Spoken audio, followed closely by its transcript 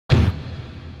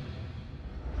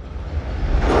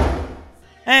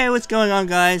Hey, what's going on,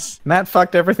 guys? Matt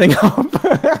fucked everything up.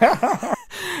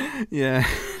 Yeah,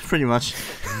 pretty much.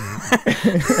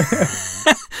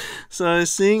 So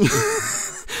seeing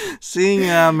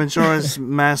Majora's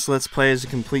Mask Let's Play is a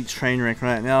complete train wreck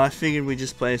right now, I figured we'd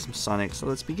just play some Sonic. So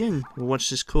let's begin. We'll watch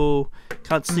this cool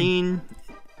cutscene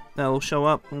that'll show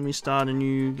up when we start a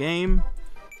new game.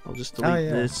 I'll just delete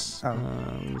this.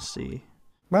 Let me see.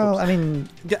 Well, I mean,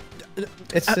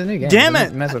 it's a new game. Damn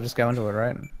it! Might as well just go into it,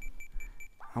 right?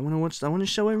 I want to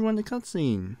show everyone the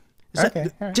cutscene. Okay.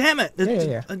 Right. Damn it!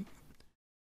 Yeah.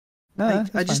 No,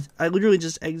 I literally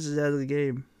just exited out of the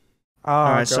game. Oh,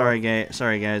 alright, God.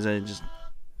 sorry guys, I just...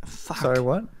 Fuck. Sorry,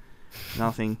 what?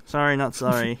 Nothing. Sorry, not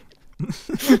sorry.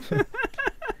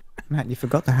 Matt, you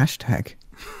forgot the hashtag.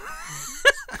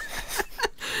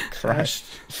 Christ.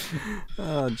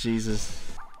 Oh, Jesus.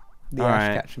 The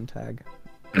ash catching tag.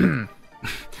 That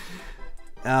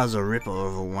was a ripper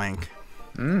of a wank.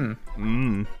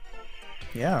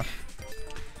 Yeah.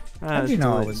 How do you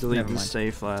know I was... delete the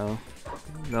save file.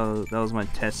 That was my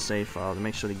test save file to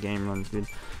make sure the game runs good.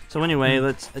 So anyway,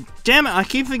 let's... damn it, I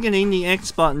keep forgetting the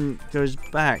X button goes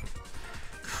back.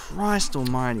 Christ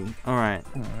almighty. Alright.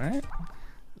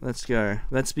 Let's go.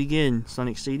 Let's begin.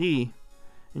 Sonic CD.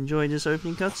 Enjoy this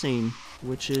opening cutscene,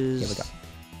 which is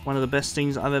one of the best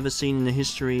things I've ever seen in the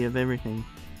history of everything.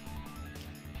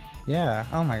 Yeah,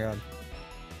 oh my god.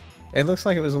 It looks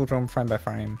like it was all drawn frame by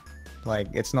frame. Like,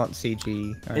 it's not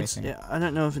CG or anything. Yeah, I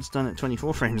don't know if it's done at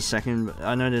 24 frames a second, but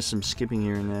I know there's some skipping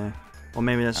here and there. Or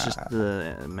maybe that's just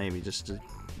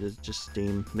just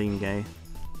Steam being gay.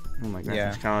 Oh my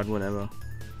graphics card, whatever.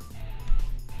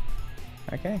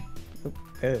 Okay.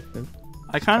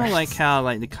 I kind of like how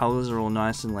the colors are all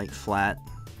nice and flat.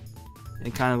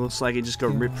 It kind of looks like it just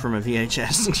got ripped from a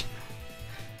VHS.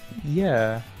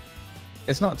 Yeah.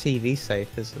 It's not TV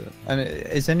safe, is it? And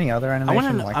is any other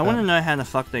animation like that? I want to know how the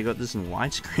fuck they got this in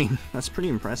widescreen. That's pretty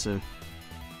impressive.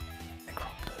 They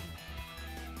cropped it.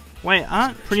 Wait,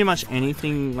 aren't pretty much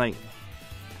anything like...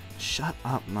 Shut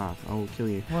up, Mark. I will kill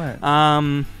you. What?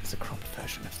 It's a cropped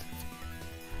version of the video.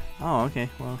 Oh, okay.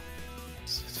 Well,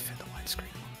 It's for the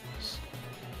widescreen ones.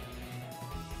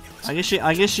 I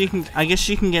guess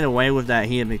you can get away with that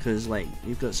here because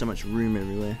you've got so much room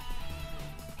everywhere.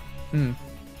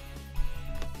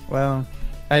 Well,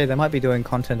 hey, they might be doing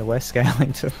content aware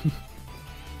scaling to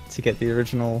get the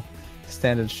original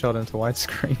standard shot into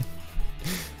widescreen.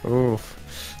 Oof.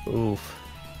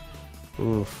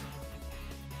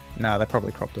 No, they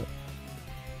probably cropped it.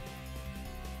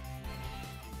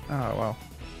 Oh well.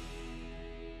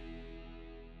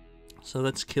 So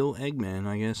let's kill Eggman,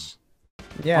 I guess.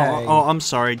 Yeah. Oh, I'm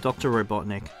sorry, Dr.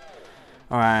 Robotnik.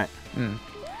 Alright.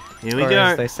 Here we go.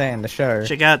 As they say in the show.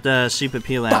 Check out the super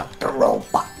peel out. Dr.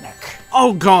 Robotnik.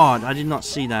 Oh god, I did not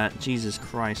see that. Jesus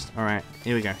Christ. Alright,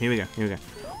 here we go.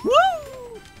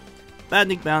 Woo! Bad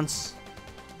Nick bounce.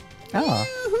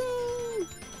 Oh.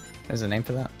 There's a name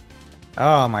for that.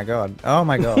 Oh my god.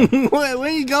 Where are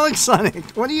you going,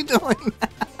 Sonic? What are you doing?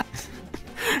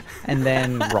 And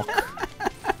then rock.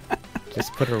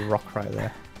 Just put a rock right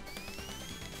there.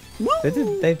 Woo!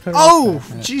 They put a rock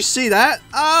there. Did you see that?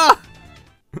 Ah!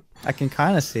 I can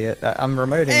kind of see it. I'm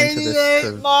remoting into this.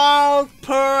 88 miles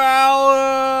per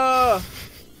hour!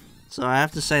 So I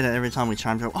have to say that every time we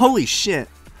chime in. Holy shit!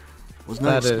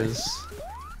 That is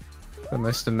the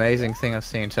most amazing thing I've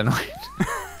seen tonight.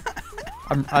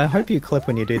 I hope you clip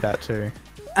when you do that too.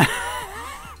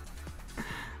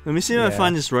 Let me see if I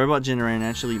find this robot generator and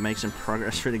actually make some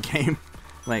progress for the game.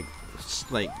 like,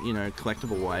 you know,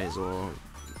 collectible wise, or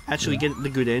actually get the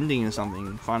good ending or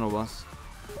something. Final boss.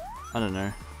 I don't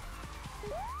know.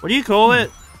 What do you call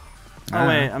it? Oh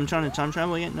wait, I'm trying to time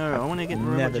travel again? No, I want to get the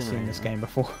robot generator. Never seen this game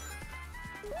before.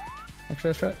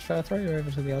 Actually, should I throw you over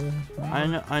to the other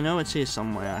one? I know it's here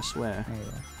somewhere, I swear. Oh,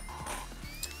 yeah.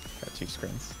 Got two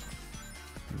screens.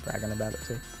 I'm bragging about it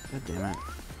too. God damn it.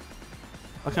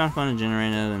 If I can't find a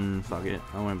generator, then fuck it.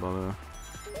 I won't bother.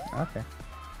 Okay.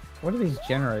 What are these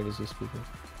generators you speak of?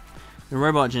 The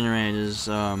robot generators,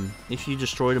 if you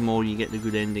destroy them all, you get the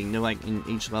good ending. They're like in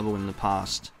each level in the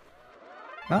past.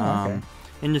 Oh, okay.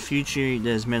 In the future,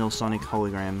 there's Metal Sonic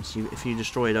holograms. If you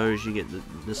destroy those, you get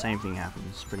the same thing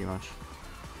happens, pretty much.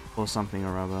 Or something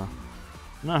or other.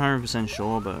 I'm not 100%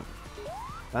 sure, but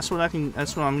that's what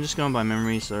I'm just going by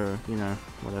memory, so, you know,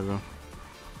 whatever.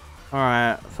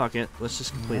 Alright, fuck it. Let's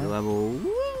just complete the level.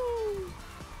 Woo!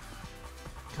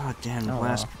 God damn, the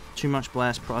blast. Wow. Too much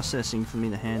blast processing for me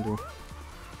to handle.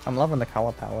 I'm loving the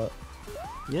color palette.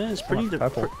 Yeah, it's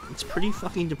pretty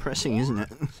fucking depressing, isn't it?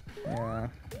 Yeah.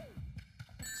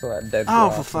 So that dead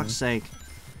for fuck's sake.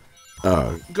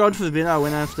 God forbid I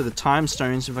went after the time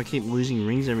stones if I keep losing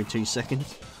rings every 2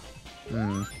 seconds.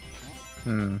 It's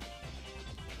a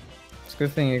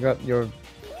good thing you got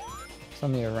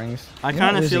some of your rings. I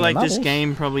kind of feel like this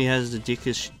game probably has the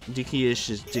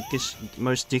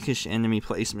most dickish enemy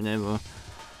placement ever.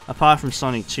 Apart from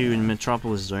Sonic 2 and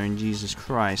Metropolis Zone, Jesus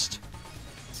Christ.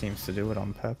 Seems to do it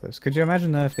on purpose. Could you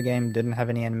imagine though if the game didn't have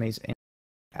any enemies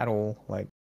at all? Like,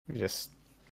 just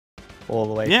all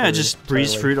the way through? Yeah, just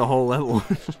breeze through the whole level.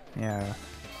 Yeah.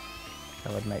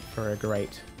 That would make for a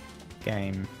great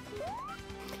game.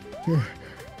 Here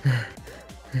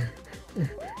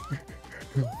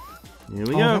we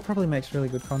go. That probably makes really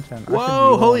good content.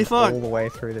 Whoa, holy fuck! All the way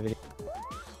through the video.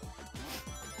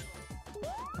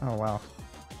 Oh wow.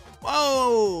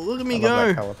 Whoa! Look at me I go! love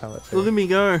that color palette too. Look at me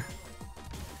go!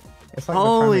 It's like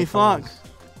Holy fuck! colors.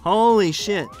 Holy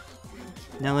shit!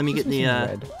 Now let me get the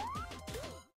Red.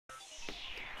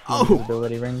 Oh!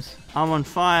 Invisibility rings. I'm on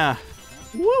fire!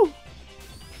 Woo!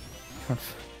 I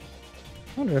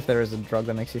wonder if there is a drug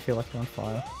that makes you feel like you're on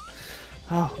fire.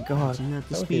 Oh god. At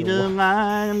the speed of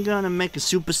light, I'm gonna make a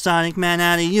supersonic man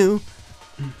out of you.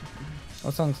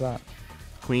 What song's that?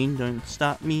 Queen, don't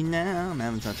stop me now. I'm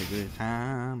having such a good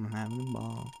time. I'm having a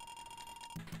ball.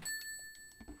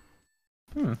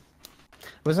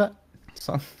 Was that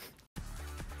song? I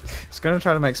was gonna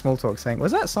try to make small talk saying,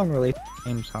 was that song released at the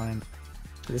same time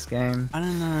for this game? I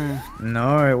don't know.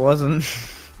 No, it wasn't.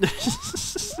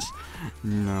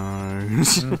 No.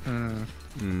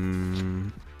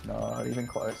 Not even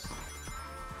close.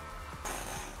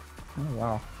 Oh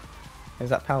wow. There's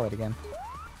that palette again.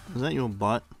 Is that your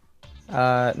butt?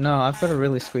 No, I've got a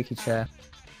really squeaky chair.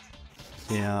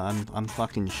 Yeah, I'm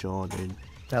fucking sure, dude.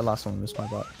 That last one was my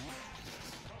butt.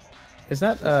 Is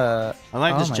that, I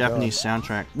like oh this my Japanese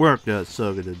soundtrack. Work that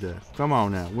sucker to death. Come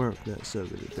on now, work that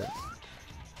sucker to death.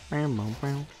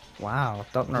 Wow,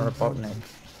 Dr. Robotnik.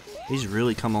 He's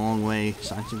really come a long way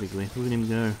scientifically. Look at him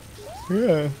go.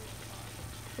 Yeah.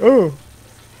 Oh.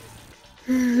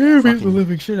 You beat the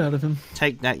living shit out of him.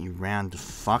 Take that, you round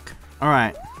fuck.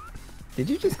 Alright. Did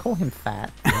you just call him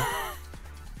fat?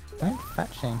 Don't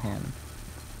fat shame him.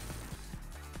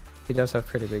 He does have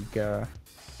pretty big,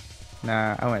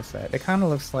 Nah, I won't say it. It kind of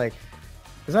looks like...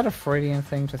 Is that a Freudian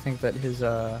thing to think that his,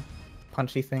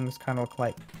 punchy things kind of look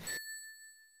like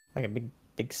a big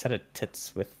set of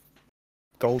tits with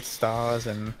gold stars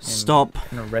and Stop.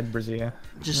 And a red brassiere?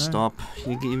 Just stop.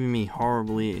 You're giving me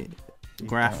horribly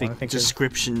graphic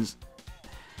descriptions.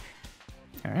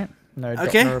 Alright. No,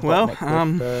 okay, Dr. well,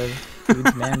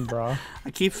 huge man bra. I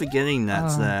keep forgetting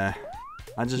that's there.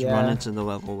 I just run into the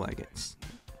level like it's...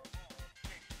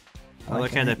 I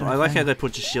like how they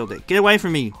put your shield there. Get away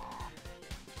from me!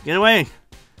 Get away!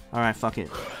 Alright, fuck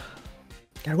it.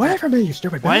 Get away from me, you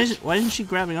stupid bitch! Why didn't she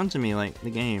grab onto me like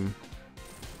the game?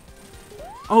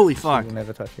 Holy fuck! She'll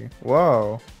never touch you.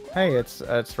 Whoa! Hey, it's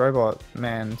Robot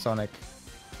Man Sonic.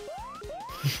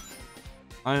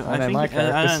 I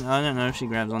don't know if she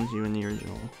grabs onto you in the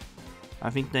original.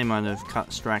 I think they might have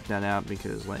strike that out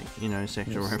because, like, you know,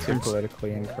 sexual reference. Too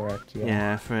politically incorrect.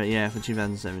 Yeah. For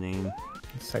 2017.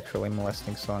 Sexually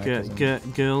molesting Sonic.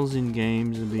 Girls in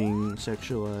games are being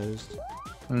sexualized.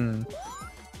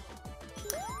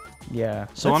 Yeah.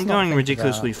 So I'm going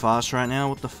ridiculously fast right now.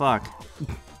 What the fuck?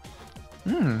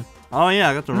 Oh yeah,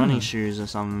 I got the running shoes or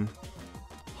something.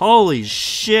 Holy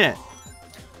shit!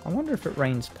 I wonder if it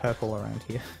rains purple around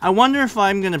here. I wonder if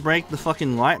I'm gonna break the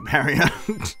fucking light barrier.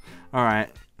 Alright.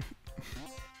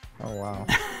 Oh wow.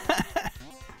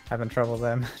 Having trouble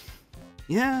then?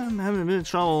 Yeah, I'm having a bit of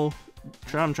trouble.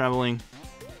 I'm traveling.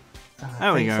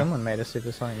 There we go. Someone made a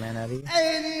Supersonic Man out of you.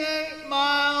 88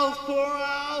 miles per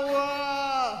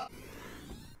hour!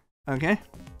 Okay.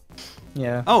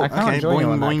 Yeah. Oh, I can't okay. join you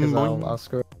on that Boing, 'cause boing. I'll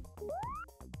screw.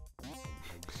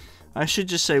 I should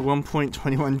just say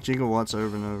 1.21 gigawatts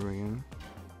over and over again.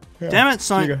 Yeah, damn it,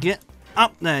 Sonic! Get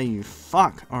up there, you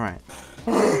fuck! Alright.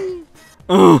 Yeah.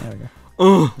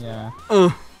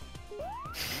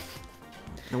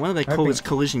 No wonder they call this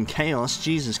collision chaos.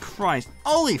 Jesus Christ.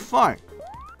 Holy fuck!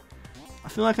 I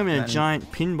feel like I'm in a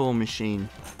giant pinball machine.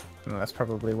 Well, that's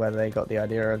probably where they got the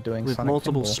idea of doing with Sonic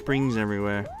multiple pinball. springs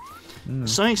everywhere.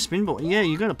 Sonic Spinball. Yeah,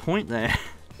 you got a point there.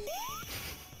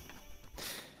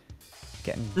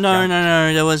 No.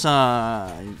 There was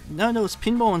there was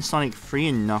Pinball and Sonic 3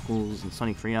 and Knuckles and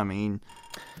Sonic 3. I mean,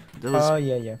 there was. Oh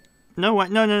yeah. No wait,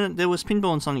 no. There was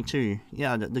Pinball and Sonic 2.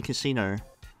 Yeah, the casino.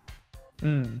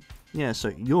 Yeah, so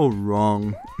you're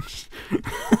wrong.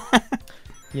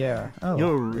 Yeah. Oh.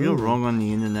 You're wrong on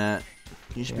the internet.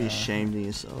 You should be ashamed of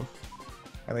yourself.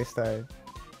 At least I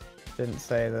didn't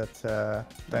say that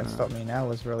Don't Stop Me Now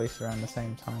was released around the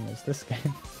same time as this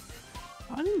game.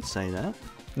 I didn't say that.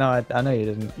 No, I know you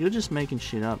didn't. You're just making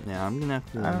shit up now. I'm gonna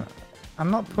have to... I'm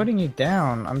not putting you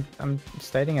down. I'm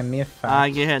stating a mere fact. I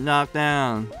get knocked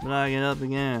down, but I get up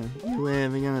again. You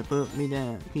ever gonna put me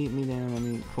down? Keep me down, I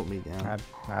mean, put me down.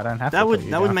 I don't have that to would put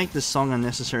you That down. would make the song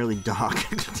unnecessarily dark.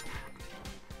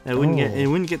 It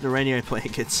wouldn't get the radio play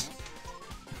it gets.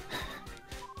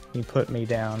 You put me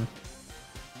down.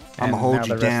 I'ma hold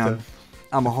you down.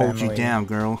 I'ma hold you down,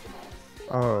 girl.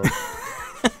 Oh.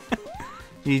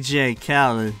 DJ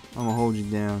Khaled, I'ma hold you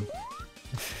down.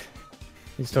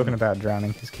 He's talking about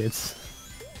drowning his kids.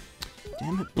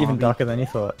 Damn it, Bobby. Even darker than you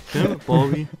thought. Damn it,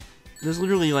 Bobby. There's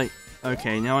literally like...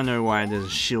 Okay, now I know why there's a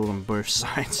shield on both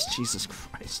sides. Jesus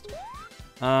Christ.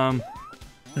 That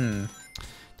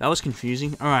was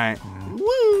confusing. Alright.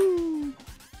 Woo!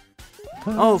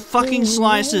 Oh, fucking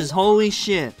slices! Holy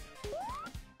shit!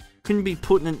 Couldn't be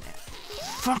putting in...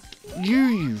 Fuck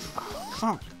you!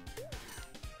 Fuck.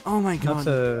 Oh my god. Not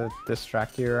to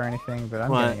distract you or anything, but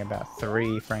I'm What? getting about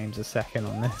 3 frames a second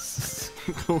on this.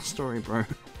 Cool story, bro.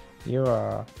 You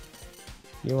are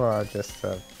just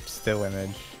a still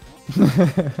image.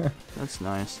 That's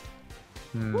nice.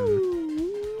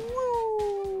 Oh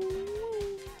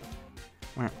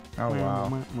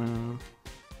wow.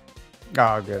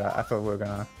 Oh good, I thought we were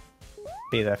gonna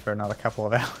be there for another couple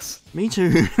of hours. Me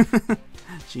too.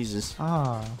 Jesus.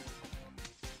 Ah.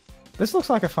 This looks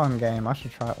like a fun game, I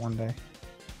should try it one day.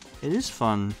 It is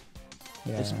fun.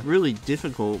 Yeah. It's really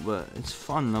difficult, but it's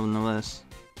fun nonetheless.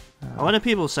 A lot of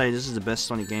people say this is the best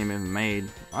Sonic game ever made.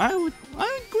 I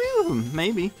agree with them,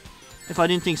 maybe. If I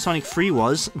didn't think Sonic 3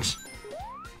 was.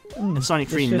 And Sonic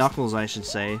 3 Knuckles, I should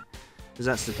say. Because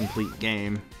that's the complete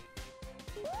game.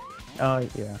 Oh,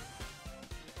 yeah.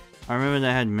 I remember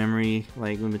they had memory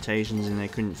like limitations and they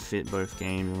couldn't fit both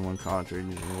games in one cartridge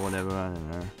or whatever, I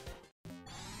don't know.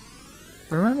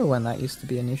 Remember when that used to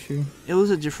be an issue? It was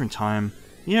a different time.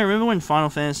 Yeah, remember when Final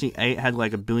Fantasy VIII had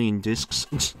like 1 billion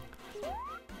discs?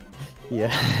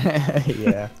 Yeah.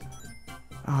 Yeah.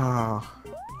 Oh.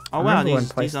 Oh wow,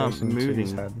 these aren't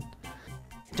moving.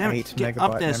 Damn it, get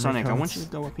up there, Sonic, I want you to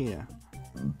go up here.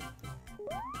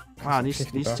 Wow, these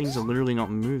things are literally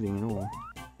not moving at all.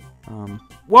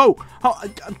 Whoa! Oh,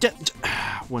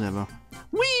 whatever.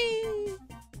 Whee!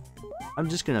 I'm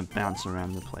just gonna bounce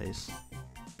around the place.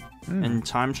 And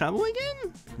time travel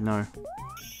again? No.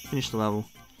 Finish the level.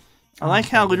 I like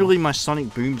how literally my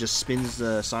Sonic Boom just spins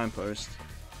the signpost.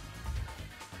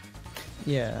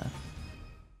 Yeah.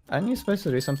 Aren't you supposed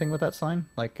to do something with that sign?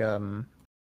 Like, I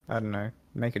don't know,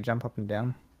 make it jump up and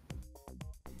down?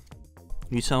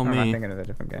 You tell Or am me. I thinking of a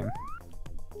different game?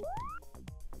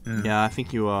 Yeah, I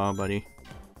think you are, buddy.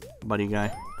 Buddy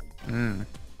guy. I'm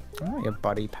not your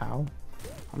buddy, pal.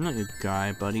 I'm not your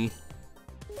guy, buddy.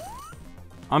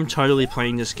 I'm totally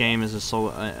playing this game as a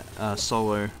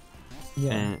solo.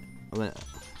 Yeah. And,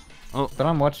 But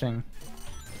I'm watching.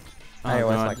 I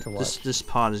always like to watch. This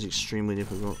part is extremely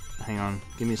difficult. Hang on,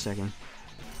 give me a second.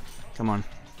 Come on.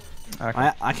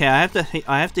 Okay. I have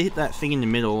to hit that thing in the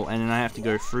middle, and then I have to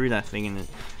go through that thing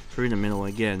through the middle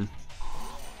again.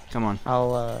 Come on.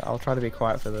 I'll try to be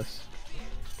quiet for this.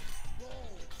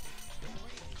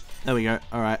 There we go.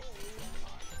 All right.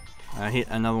 I hit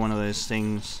another one of those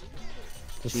things.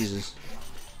 Just Jesus.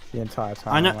 The entire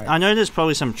time. I know there's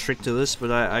probably some trick to this,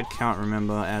 but I can't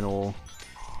remember at all.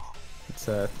 It's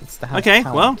the Okay,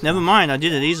 well, never mind. I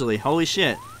did it easily. Holy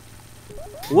shit.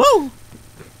 Woo!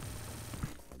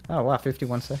 Oh wow,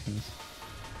 51 seconds.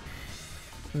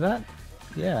 That,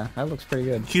 yeah, that looks pretty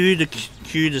good. Cue the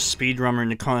speedrunner in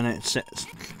the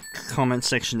comment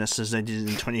section that says they did it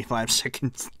in 25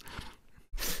 seconds.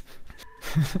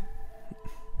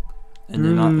 And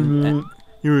they're not.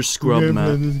 You're a scrub,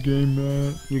 Matt. This game,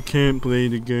 Matt. You can't play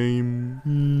the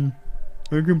game.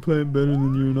 I can play it better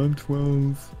than you, and I'm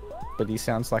 12. But he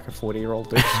sounds like a 40-year-old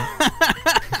dude.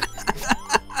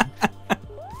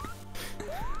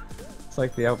 It's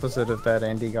like the opposite of that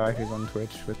Andy guy who's on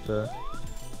Twitch with the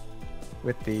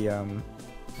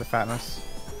fatness.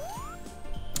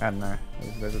 I don't know.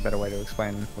 There's a better way to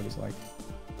explain what he's like.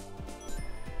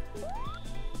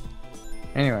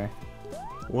 Anyway.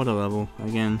 Water level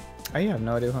again. Oh, you have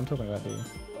no idea what I'm talking about, do you?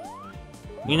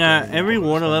 You know, every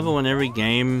water level in every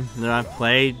game that I've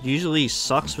played usually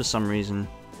sucks for some reason.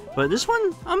 But this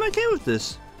one, I'm okay with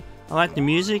this. I like the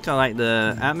music, I like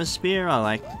the atmosphere, I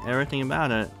like everything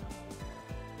about it.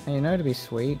 And you know, to be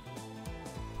sweet,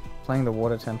 playing the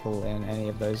water temple in any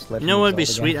of those Legend You know what would of be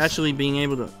Zelda sweet? games. Actually being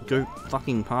able to go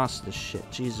fucking past this shit.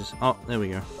 Jesus. Oh, there we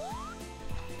go.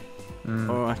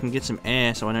 Or I can get some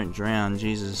air so I don't drown.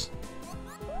 Jesus.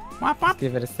 Wop, wop.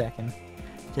 Give it a second.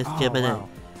 Just Oh, give it wow.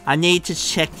 I need to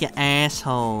check your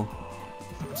asshole.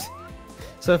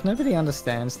 So if nobody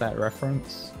understands that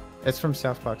reference, it's from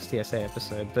South Park's TSA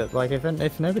episode, but like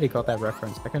if nobody got that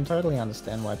reference, I can totally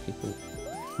understand why people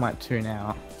might tune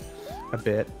out a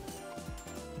bit.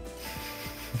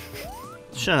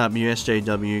 Shut up, you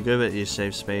SJW. Go back to your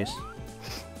safe space. I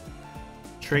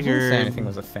didn't Triggered. say anything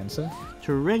was offensive.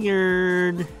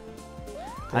 Triggered.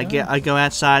 I go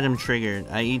outside, I'm triggered.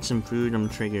 I eat some food, I'm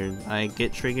triggered. I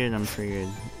get triggered, I'm triggered.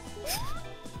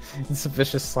 It's a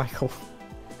vicious cycle.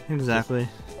 Exactly.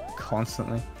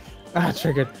 Constantly. Ah,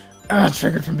 triggered. Ah,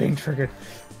 triggered from being triggered.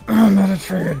 Ah, I'm not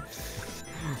triggered.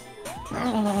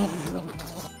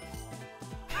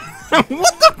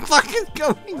 What the fuck is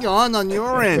going on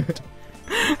your end?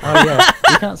 Oh yeah,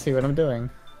 you can't see what I'm doing.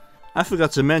 I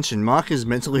forgot to mention, Mark is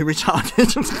mentally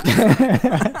retarded.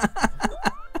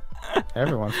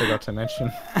 Everyone forgot to mention.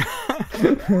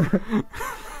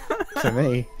 To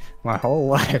me, my whole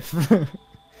life.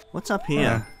 What's up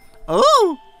here?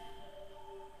 Oh!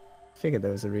 Figured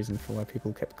there was a reason for why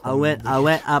people kept I calling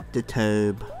went up the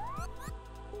tube.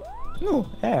 Oh,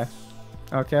 yeah.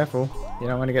 Oh, careful. You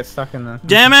don't want to get stuck in the...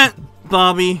 Damn it,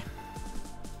 Bobby!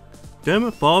 Damn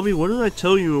it, Bobby, what did I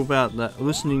tell you about that?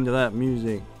 Listening to that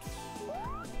music.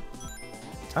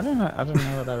 I don't know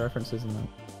what that reference is in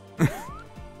that.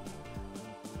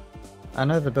 I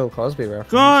know the Bill Cosby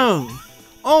reference. Go!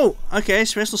 Oh, okay,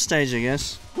 special stage, I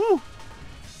guess. Woo!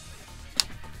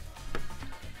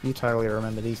 You totally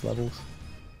remember these levels.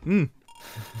 Hmm.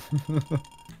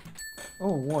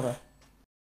 Oh, water.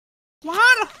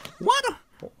 Water! Water!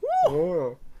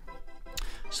 Whoa.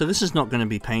 So this is not going to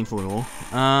be painful at all.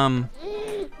 I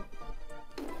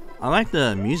like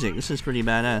the music. This is pretty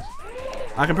badass.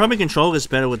 I can probably control this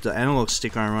better with the analog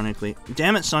stick, ironically.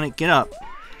 Damn it, Sonic, get up.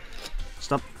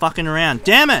 Stop fucking around.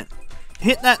 Damn it!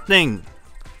 Hit that thing!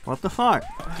 What the fuck?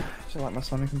 Do you like my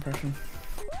Sonic impression?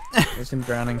 It's him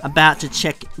drowning. About to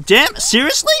check. Damn,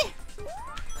 seriously?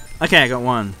 Okay, I got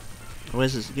one.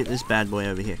 Where's this? Get this bad boy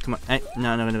over here. Come on. Hey,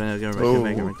 no,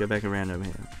 go back around over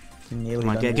here. Nearly Come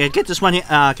on, done get this one here.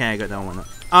 Oh, okay, I got that one.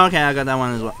 Okay, I got that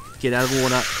one as well. Get out of the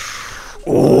water.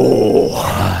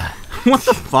 Oh! What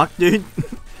the fuck, dude?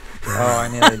 Oh, I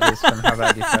nearly just from how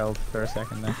bad you failed for a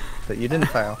second there. But you didn't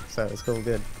fail, so it's all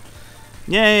good.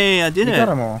 Yay, I did You it. got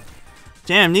them all.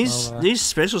 Damn, these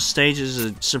special stages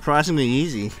are surprisingly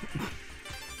easy.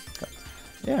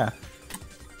 Yeah.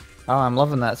 Oh, I'm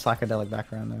loving that psychedelic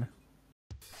background there.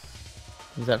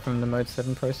 Is that from the Mode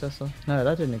 7 processor? No,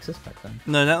 that didn't exist back then.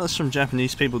 No, that was from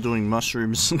Japanese people doing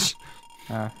mushrooms.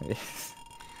 Ah, yes.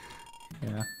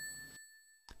 Yeah.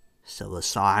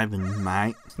 Psilocybin,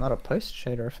 mate. It's not a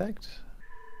post-shader effect.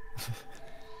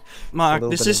 Mark, A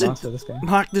little this bit isn't. advanced for this game.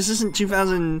 Mark, this isn't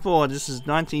 2004. This is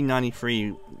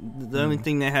 1993. The only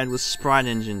thing they had was sprite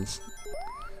engines.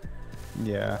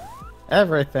 Yeah.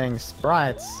 Everything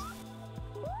sprites.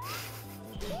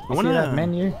 You see that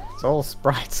menu? It's all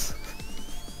sprites.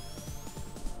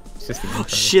 It's just the Oh intro.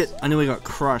 shit! I nearly got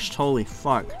crushed. Holy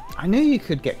fuck! I knew you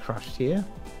could get crushed here.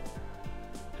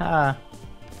 Ha.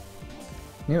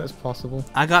 Knew it was possible.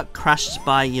 I got crushed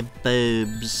by your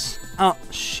boobs. Oh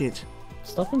shit!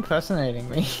 Stop impersonating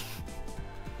me.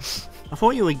 I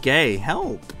thought you were gay.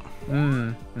 Help! I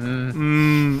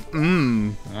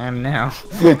am now.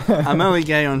 I'm only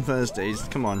gay on Thursdays.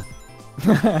 Come on.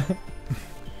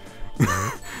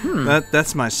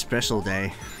 That's my special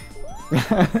day. Is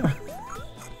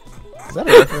that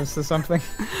a reference to something?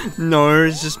 No,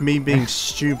 it's just me being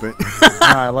stupid. No,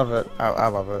 I love it. I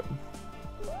love it.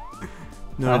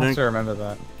 No, I'll have don't. to remember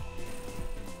that.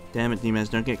 Damn it, Dimas,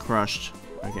 don't get crushed.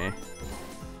 Okay.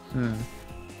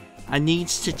 I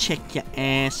needs to check your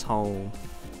asshole.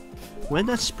 Where'd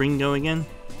that spring go again?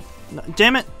 No,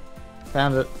 damn it!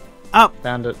 Found it. Up!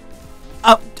 Found it.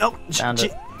 Up! Oh! Found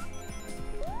it.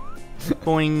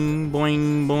 Boing,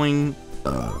 boing, boing.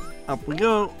 Up we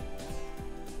go.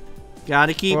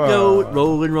 Gotta keep Whoa. going.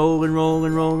 Rolling, rolling,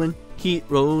 rolling, rolling. Keep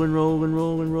rolling, rolling,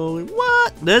 rolling, rolling.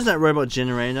 What? There's that robot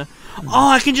generator. Oh,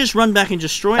 I can just run back and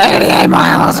destroy it. 88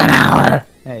 miles an hour!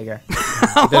 There you go.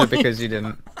 You did it because you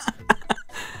didn't.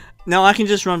 No, I can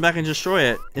just run back and destroy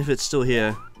it if it's still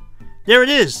here. There it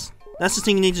is! That's the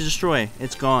thing you need to destroy.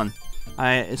 It's gone.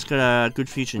 It's got a good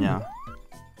future now.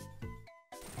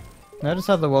 Notice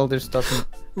how the world just doesn't...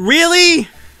 Really?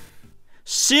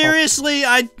 Seriously?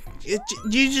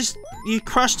 You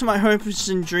crushed my hopes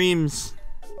and dreams.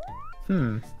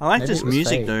 I I like Maybe this it was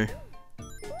music fate. though.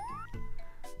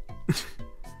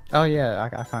 Oh yeah,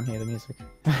 I can't hear the music.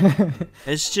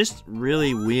 It's just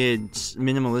really weird,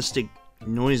 minimalistic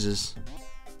noises.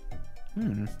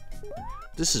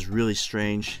 This is really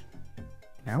strange.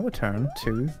 Now we turn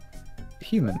to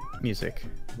human music.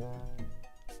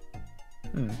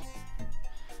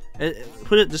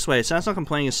 Put it this way, it sounds like I'm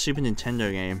playing a Super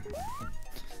Nintendo game.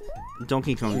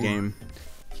 Donkey Kong game.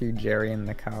 Cue Jerry in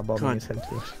the car bobbing his head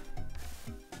to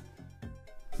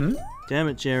it. Damn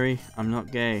it, Jerry, I'm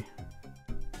not gay.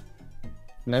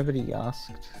 Nobody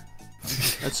asked.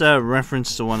 That's a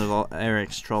reference to one of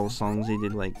Eric's troll songs he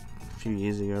did like a few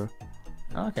years ago.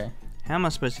 Oh, okay. How am I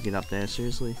supposed to get up there,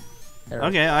 seriously? Eric.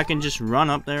 Okay, I can just run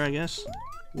up there, I guess.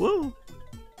 Woo!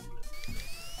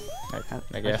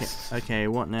 I guess. Okay,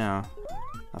 what now?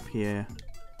 Up here.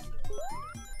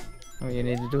 All you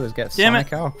need to do is get Damn Sonic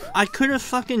it! up. I could have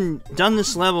fucking done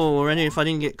this level already if I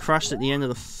didn't get crushed at the end of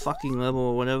the fucking level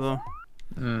or whatever.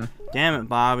 Damn it,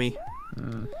 Barbie.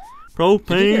 Propane.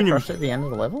 Did you get crushed at the end of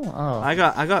the level? Oh. I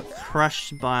got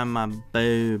crushed by my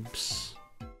boobs.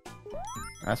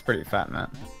 That's pretty fat, man.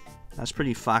 That's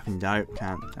pretty fucking dope,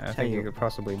 cunt. I don't think you could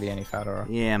possibly be any fatter.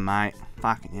 Yeah, mate.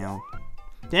 Fucking hell.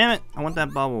 Damn it! I want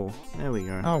that bubble. There we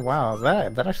go. Oh wow,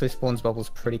 that actually spawns bubbles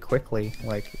pretty quickly,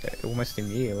 like almost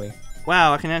immediately.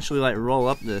 Wow, I can actually like roll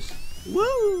up this.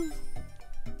 Woo!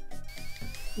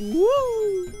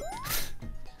 Woo!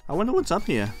 I wonder what's up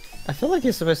here. I feel like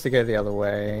you're supposed to go the other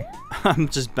way. I'm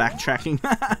just backtracking.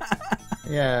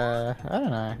 Yeah, I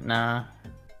don't know. Nah.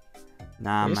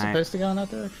 Nah, Are you mate. supposed to go in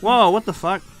that direction? Whoa, what the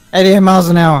fuck? 88 miles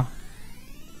an hour.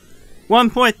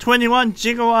 1.21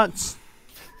 gigawatts.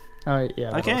 Oh yeah.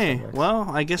 that Okay, also works. well,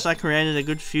 I guess I created a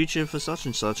good future for such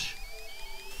and such.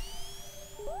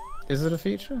 Is it a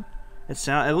feature? It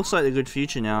looks like a good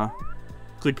future now.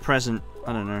 Good present.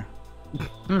 I don't know.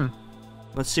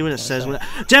 Let's see what it says.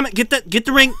 Damn it! Get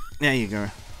the ring. There you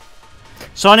go.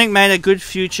 Sonic made a good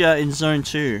future in Zone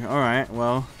 2. All right,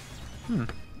 well,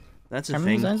 that's a How thing.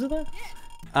 many zones are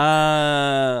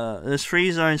there? There's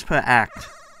 3 zones per act.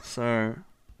 So.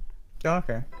 Oh,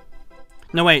 okay.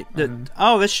 No wait.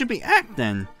 Oh, this should be act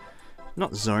then,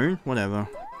 not zone. Whatever.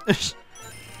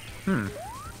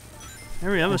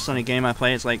 Every other Sonic game I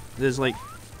play, it's like there's 7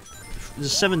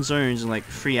 zones and like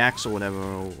 3 acts or whatever.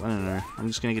 Or, I don't know. I'm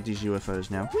just gonna get these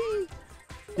UFOs now. Whee!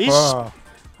 These Whoa.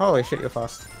 Holy shit, you're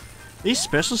fast. these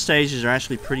special stages are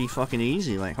actually pretty fucking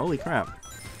easy. Like holy crap.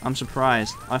 I'm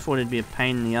surprised. I thought it'd be a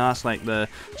pain in the ass like the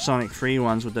Sonic 3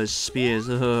 ones with those spears.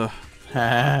 Ugh.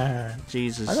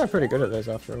 Jesus. I got pretty good at those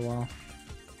after a while.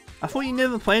 I thought you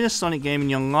never played a Sonic game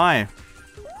in your life.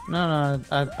 No,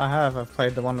 I have. I've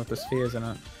played the one with the spheres in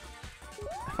it.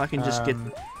 If I can just get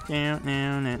down.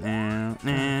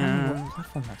 What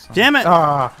platform that's on? Damn it!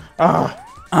 Ah!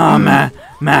 Oh man,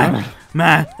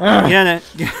 get it!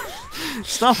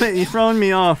 Stop it! You're throwing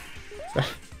me off.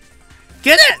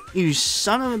 Get it! You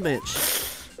son of a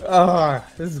bitch! Oh,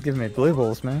 this is giving me blue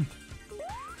balls, man.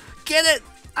 Get it!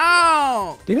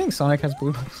 Oh! Do you think Sonic has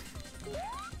blue balls?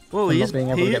 Well, I'm he not is. being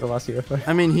able to get the last UFO.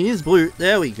 I mean, he is blue.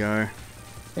 There we go.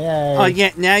 Yay. Oh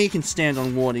yeah, now you can stand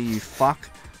on water, you fuck.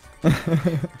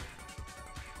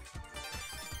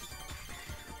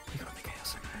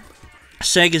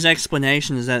 Sega's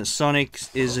explanation is that Sonic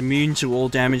is immune to all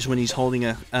damage when he's holding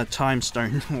a time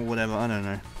stone or whatever. I don't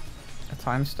know. A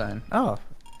time stone. Oh,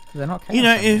 they're not chaos. You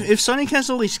know, emeralds. if Sonic has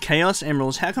all these Chaos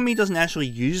Emeralds, how come he doesn't actually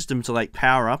use them to like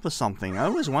power up or something? I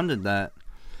always wondered that.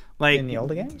 Like in the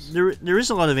older games? there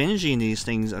is a lot of energy in these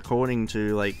things, according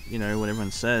to like what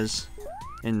everyone says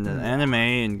in the anime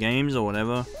and games or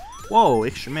whatever. Whoa,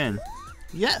 extra man.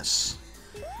 Yes.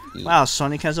 Yeah. Wow,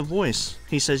 Sonic has a voice.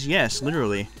 He says yes,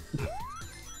 literally.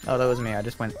 Oh, that was me. I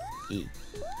just went E.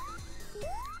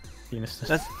 You missed it.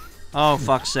 That's... Oh,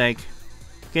 fuck's sake.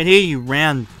 Get here, you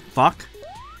round fuck.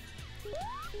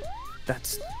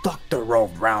 That's Dr. Roll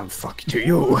Round Fuck to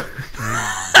you.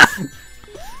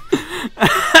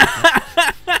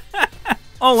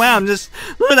 Oh wow, look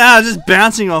at that, I'm just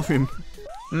bouncing off him.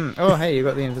 Oh, hey, you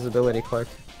got the invisibility cloak.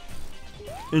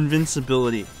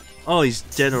 Invincibility. Oh, he's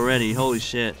dead already. Holy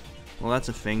shit. Well, that's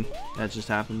a thing that just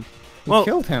happened. You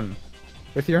killed him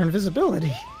with your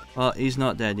invisibility. Well, he's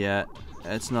not dead yet.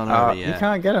 It's not over yet. You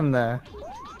can't get him there.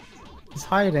 He's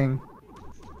hiding.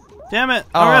 Damn it!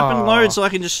 Hurry up and load so I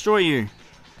can destroy you.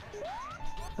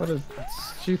 What a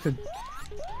stupid...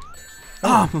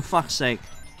 Oh, for fuck's sake.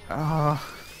 Ah.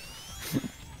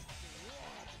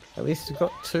 At least you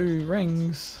got 2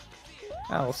 rings.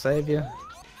 That'll save you.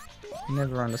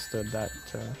 Never understood that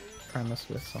premise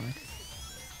with Sonic.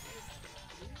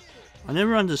 I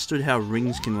never understood how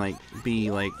rings can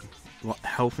be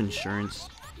health insurance.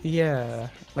 Yeah,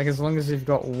 like as long as you've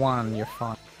got 1, you're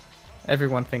fine.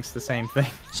 Everyone thinks the same thing.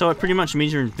 So it pretty much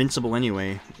means you're invincible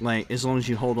anyway. Like as long as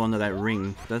you hold on to that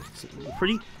ring. That's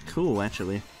pretty cool,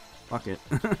 actually. Fuck it.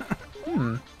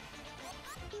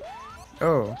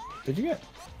 Oh, did you get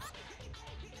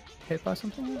hit by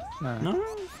something? No. No.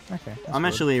 Okay. That's I'm good.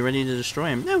 actually ready to destroy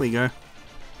him. There we go.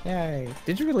 Yay.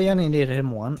 Did you really only need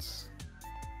him once?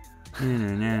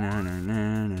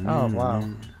 Oh, wow.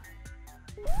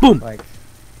 Boom! Like,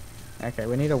 okay,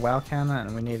 we need a wow counter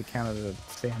and we need a counter to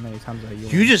see how many times I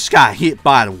use. You just got hit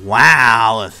by the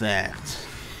wow effect.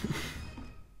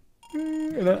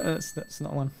 That's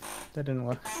not one. That didn't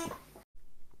work.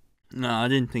 No, I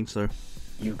didn't think so.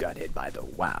 You got hit by the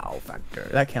wow factor.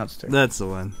 That counts too. That's the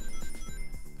one.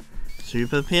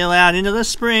 Super peel out into the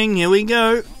spring. Here we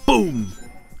go. Boom!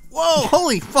 Whoa!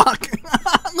 Holy fuck!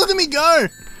 Look at me go!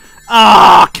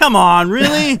 Ah, oh, come on,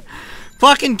 really?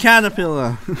 Fucking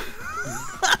caterpillar.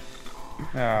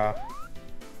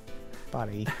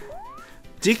 Buddy.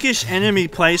 Dickish enemy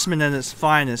placement at its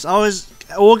finest. I was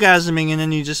orgasming and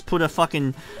then you just put a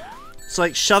fucking... It's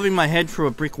like shoving my head through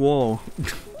a brick wall.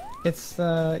 It's,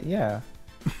 yeah.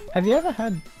 Have you ever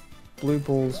had blue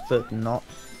balls but not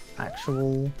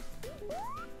actual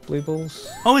blue balls?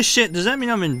 Holy shit, does that mean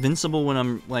I'm invincible when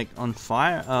I'm, like, on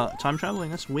fire? Time traveling?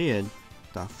 That's weird.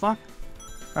 The fuck?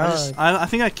 I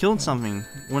think I killed something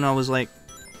when I was, like,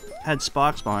 had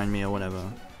sparks behind me or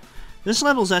whatever. This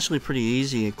level's actually pretty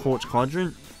easy, a quartz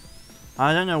quadrant.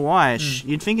 I don't know why.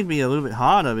 You'd think it'd be a little bit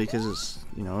harder because it's,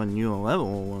 you know, a newer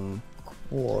level.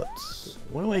 Quartz.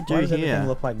 What do I do Why does here? everything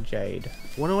look like jade?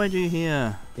 What do I do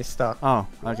here? You're stuck. Oh,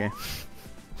 okay.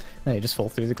 No, you just fall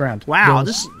through the ground. Wow,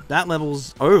 that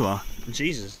level's over.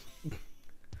 Jesus.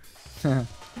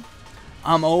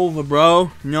 I'm over,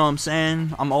 bro. You know what I'm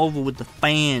saying? I'm over with the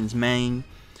fans, man.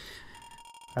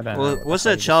 I don't know. What's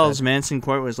that Charles Manson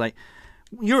quote? Was like,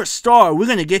 "You're a star. We're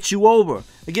gonna get you over.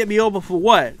 Get me over for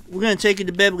what? We're gonna take you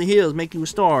to Beverly Hills, make you a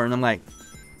star." And I'm like,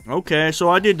 okay. So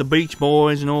I did the Beach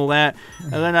Boys and all that,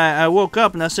 and then I woke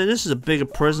up and I said, "This is a bigger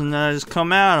prison than I just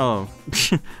come out of,"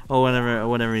 or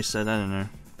whatever he said. I don't know.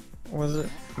 Was it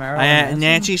I had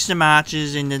Nancy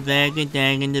Sinatra's and the Dang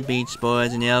Dang and the Beach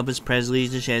Boys and the Elvis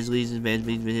Presley's, the Chesleys, the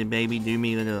Baby Do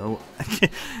Me Little.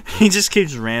 He just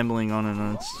keeps rambling on and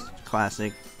on. It's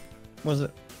classic. Was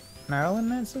it Marilyn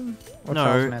Manson? Or No,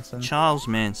 Charles Manson? Charles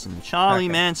Manson. Charlie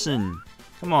Okay. Manson.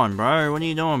 Come on, bro. What are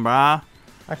you doing, brah?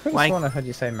 I could have sworn I heard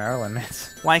you say Marilyn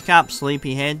Manson. Wake up,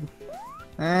 sleepyhead.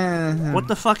 What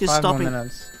the fuck is 5 more stopping?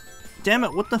 minutes. Damn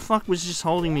it! What the fuck was just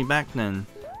holding me back then?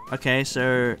 Okay,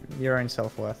 so Your own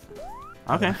self-worth.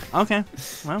 okay.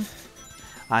 Well,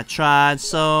 I tried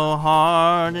so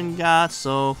hard and got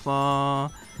so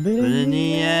far, but in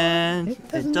the end,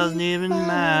 it doesn't even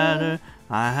matter.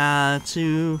 I had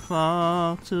to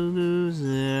fall to lose it.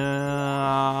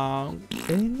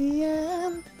 In the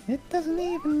end, it doesn't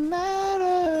even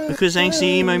matter. Because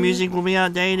angsty emo music will be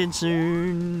outdated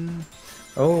soon.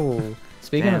 Oh,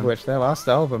 speaking of Damn. which, their last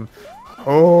album.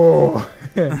 Oh.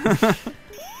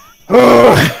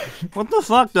 What the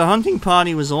fuck? The hunting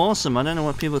party was awesome. I don't know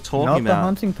what people are talking Not the about.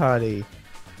 hunting party.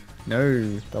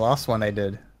 No, the last one they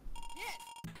did.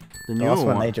 The The new last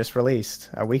one they just released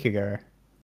a week ago.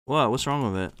 What? What's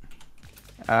wrong with it?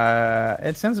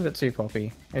 It sounds a bit too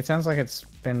poppy. It sounds like it's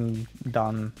been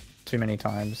done too many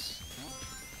times.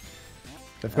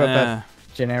 They've got that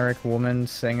generic woman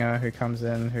singer who comes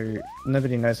in who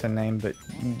nobody knows her name, but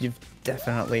you've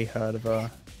definitely heard of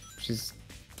her. She's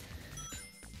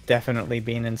definitely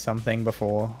been in something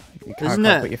before. You can't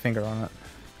quite put your finger on it.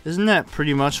 Isn't that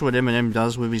pretty much what Eminem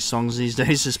does with his songs these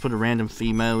days? Just put a random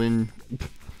female in.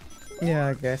 Yeah,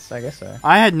 I guess so.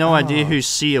 I had no idea who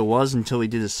Sia was until he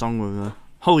did a song with her.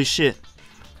 Holy shit.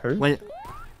 Who? Wait.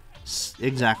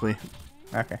 Exactly.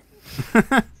 Okay.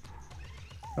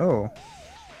 Oh.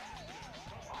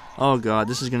 Oh god,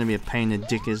 this is gonna be a pain in the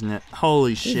dick, isn't it?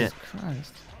 Holy shit. Jesus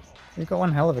Christ. You've got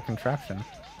one hell of a contraption.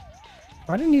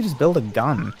 Why didn't you just build a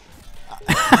gun?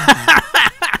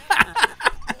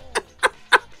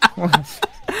 What?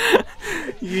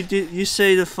 You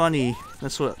say the funny.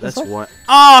 That's what.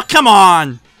 Oh, come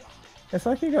on! It's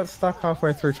like you got stuck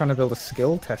halfway through trying to build a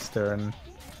skill tester and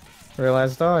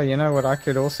realized, oh, you know what I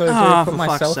could also do? Oh, Put for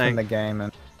myself fuck's in sake. the game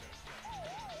and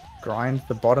grind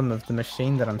the bottom of the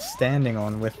machine that I'm standing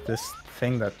on with this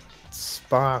thing that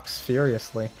sparks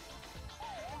furiously.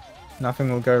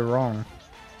 Nothing will go wrong.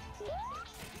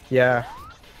 Yeah,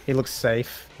 he looks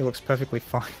safe. He looks perfectly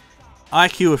fine.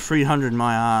 IQ of 300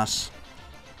 my ass.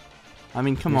 I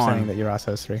mean, come You're on. saying that your ass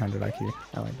has 300 IQ.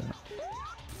 I like that.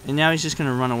 And now he's just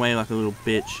gonna run away like a little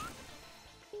bitch.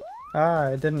 Ah,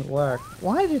 it didn't work.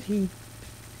 Why did he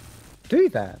do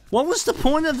that? What was the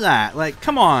point of that? Like,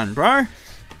 come on, bro.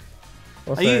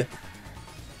 Also,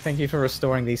 thank you for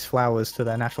restoring these flowers to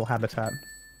their natural habitat.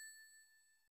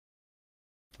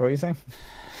 What were you saying?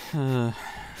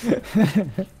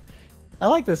 I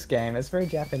like this game. It's very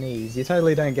Japanese. You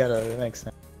totally don't get it. It makes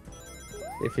sense.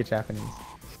 If you're Japanese.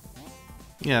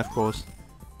 Yeah, of course.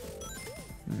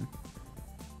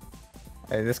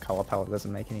 Hey, this color palette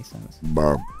doesn't make any sense.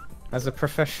 Bob. As a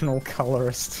professional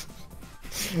colorist.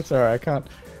 Sorry, I can't.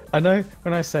 I know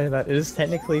when I say that, it is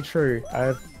technically true.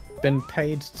 I've been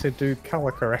paid to do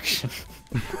color correction.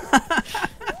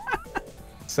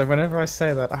 So whenever I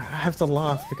say that, I have to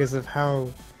laugh because of how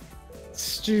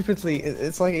stupidly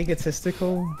it's like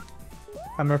egotistical.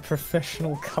 I'm a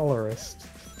professional colorist.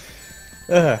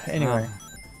 Anyway,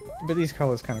 but these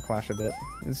colors kind of clash a bit.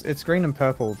 It's green and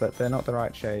purple, but they're not the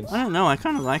right shades. I don't know, I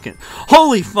kind of like it.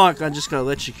 Holy fuck, I just got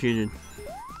electrocuted.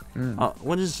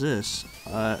 What is this?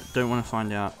 Don't want to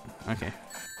find out. Okay.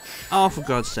 Oh, for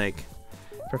God's sake.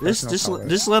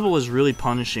 This level is really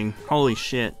punishing. Holy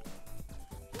shit.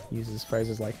 Uses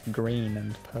phrases like green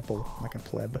and purple, like a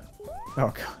pleb.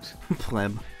 Oh god.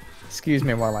 Pleb. Excuse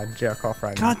me while I jerk off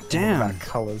right now. God damn. About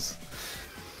colors.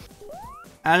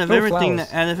 Out of everything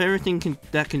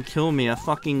that can kill me, a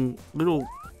fucking little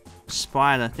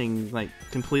spider thing like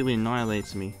completely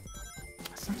annihilates me.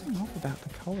 Something off about the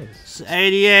colors. It's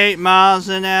 88 miles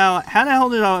an hour. How the hell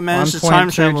did I manage to time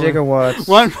travel? 1.2 gigawatts.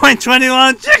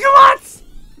 1.21 gigawatts.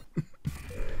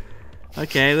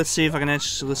 Okay, let's see if I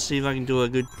can do a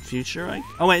good future.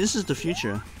 Oh wait, this is the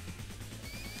future.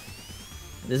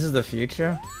 This is the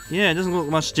future? Yeah, it doesn't look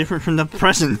much different from the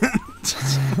present.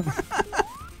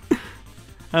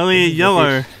 Only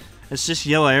yellow. It's just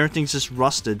yellow. Everything's just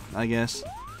rusted, I guess.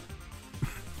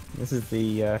 This is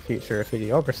the future if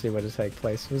idiocracy were to take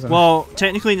place, isn't it? Well,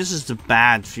 technically, this is the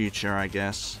bad future, I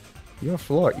guess. Your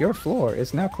floor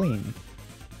is now clean.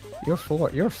 Your floor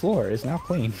is now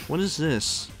clean. What is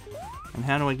this? And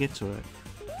how do I get to it?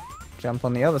 Jump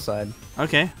on the other side.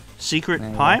 Okay. Secret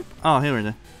pipe? Oh, here it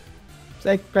is.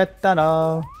 Secret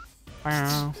tunnel.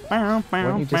 Yep. I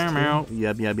love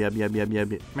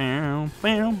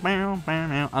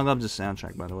this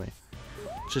soundtrack, by the way.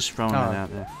 Just throwing it out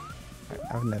there.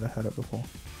 I've never heard it before.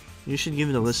 You should give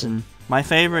it a listen. My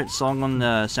favorite song on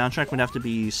the soundtrack would have to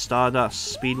be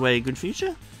Stardust Speedway Good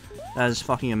Future. That is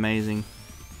fucking amazing.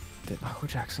 Did Michael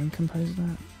Jackson compose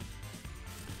that?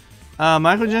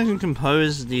 Michael Jackson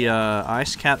composed the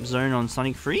Ice Cap Zone on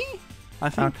Sonic 3, I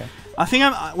think. Okay. I think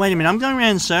I'm. Wait a minute, I'm going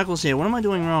around in circles here. What am I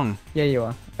doing wrong? Yeah, you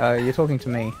are. You're talking to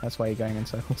me. That's why you're going in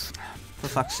circles. For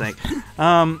fuck's sake.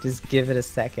 Just give it a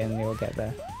second, you'll get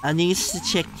there. I need to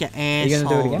check your asshole. Are you gonna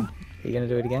do it again? Are you gonna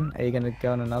do it again? Are you gonna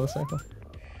go in another circle?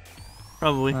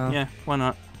 Probably. Yeah. Why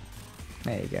not?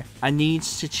 There you go. I need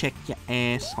to check your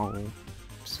asshole.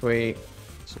 Sweet.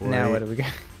 Sweet. Now where do we go?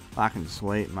 Fucking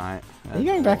sweet, mate. Are you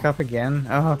going back up again?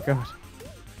 Oh god.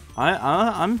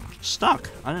 I'm stuck.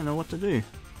 I don't know what to do.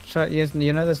 Try,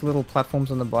 you know those little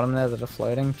platforms on the bottom there that are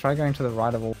floating? Try going to the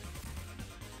right of all.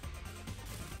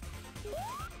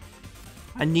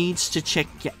 I needs to check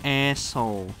your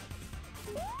asshole.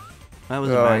 That was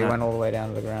Oh, a you went all the way down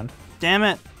to the ground. Damn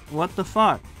it! What the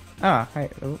fuck? Ah, hey.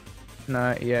 Oh.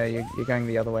 No, yeah, you're going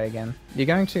the other way again. You're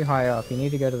going too high up. You need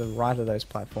to go to the right of those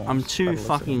platforms. I'm too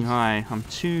fucking high. I'm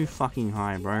too fucking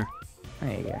high, bro.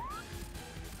 There you go.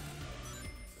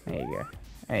 There you go.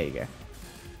 There you go.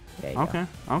 There you Okay,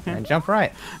 go. okay. And jump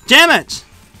right. Damn it!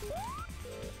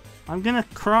 I'm gonna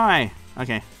cry.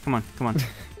 Okay, come on, come on.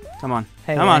 Come on.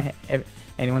 Hey, come on.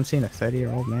 Anyone seen a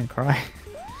 30-year-old man cry?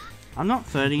 I'm not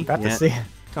 30 About yet. to see it.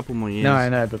 Couple more years. No, I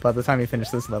know, but by the time you finish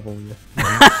this level,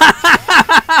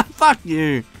 Fuck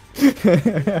you!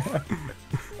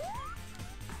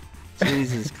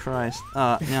 Jesus Christ.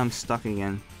 Now I'm stuck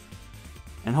again.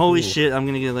 And holy shit, I'm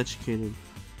gonna get electrocuted.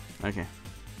 Okay.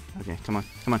 Okay, come on,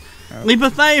 come on. Oh. Leap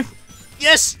of faith!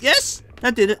 Yes, yes!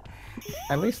 That did it.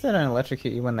 At least they don't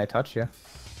electrocute you when they touch you.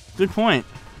 Good point.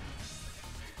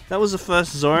 That was the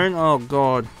first zone? Oh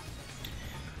god.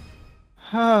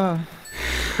 We've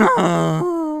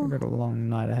got a long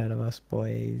night ahead of us,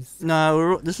 boys.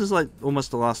 No, this is like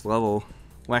almost the last level.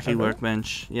 Wacky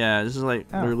Workbench. Yeah, this is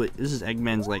like literally. This is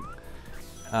Eggman's like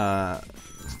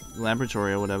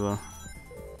laboratory or whatever.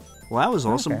 Well, that was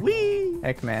awesome. Okay. Whee!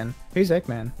 Eggman. Who's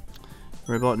Eggman?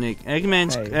 Robotnik.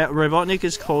 Eggman's Robotnik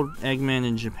is called Eggman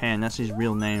in Japan. That's his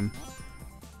real name.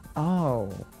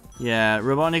 Oh. Yeah,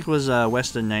 Robotnik was a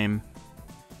Western name.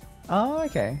 Oh,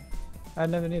 okay. I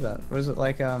never knew that. Was it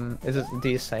like is it? Do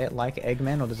you say it like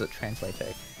Eggman or does it translate to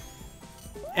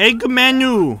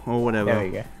Eggmanu or whatever? There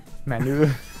you go. Manu.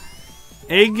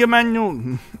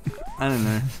 Eggmanu. I don't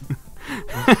know.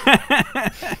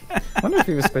 I wonder if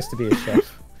he was supposed to be a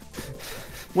chef.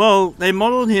 Well, they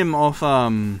modeled him off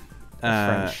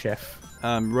French chef.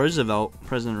 Roosevelt,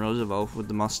 President Roosevelt with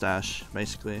the mustache,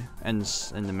 basically, and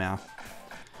the mouth.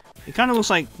 It kind of looks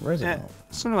like Roosevelt.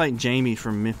 sort of like Jamie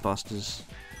from Mythbusters.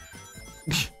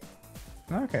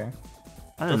 Okay.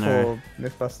 I don't know.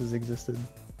 Before Mythbusters existed,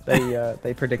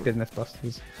 they predicted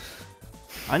Mythbusters.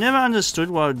 I never understood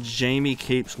why Jamie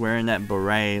keeps wearing that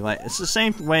beret. Like, it's the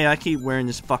same way I keep wearing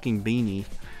this fucking beanie.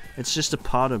 It's just a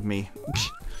part of me.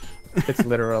 It's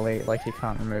literally like you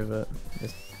can't remove it.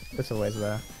 It's always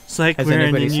there. It's like Has wearing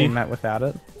anybody a new, seen that without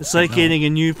it? It's like getting a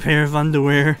new pair of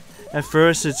underwear. At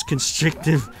first it's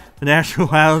constrictive, but after a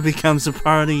while it becomes a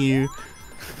part of you.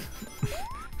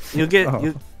 You'll get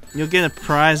you'll get a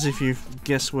prize if you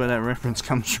guess where that reference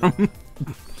comes from.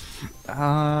 It's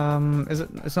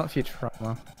not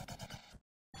Futurama.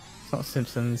 It's not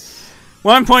Simpsons.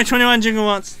 1.21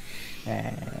 gigawatts.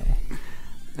 Eh.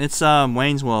 It's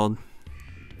Wayne's World.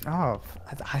 Oh,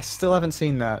 I still haven't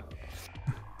seen that.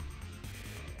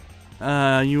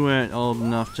 You weren't old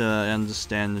enough to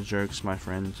understand the jokes, my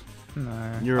friend.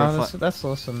 No. You're that's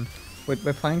awesome. We're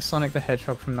playing Sonic the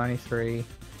Hedgehog from '93.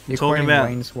 You're talking quoting about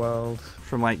Wayne's World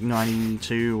from like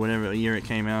 '92, whatever year it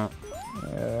came out.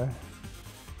 Yeah.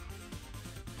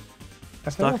 I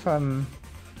feel like I'm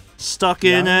stuck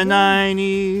in the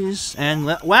 '90s, and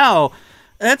wow,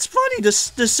 that's funny. The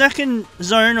second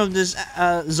zone of this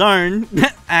zone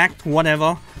act,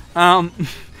 whatever,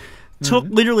 took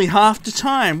literally half the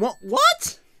time.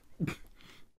 What?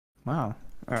 Wow.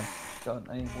 Oh. God,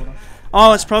 I need water.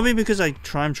 Oh, it's probably because I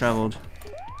time traveled.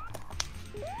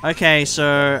 Okay,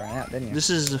 so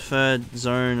this is the third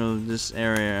zone of this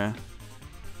area.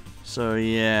 So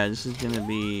yeah, this is gonna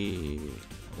be.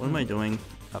 What am I doing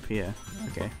up here?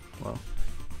 Okay, well.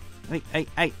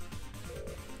 Hey!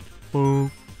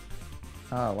 Boom.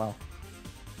 Oh wow.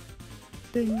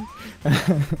 Ding.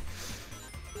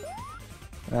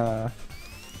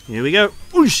 Here we go.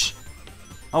 Whoosh!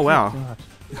 Oh wow, Oh,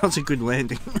 that was a good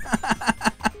landing.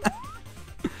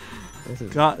 this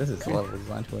is God. level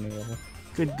designed to any level.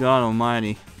 Good God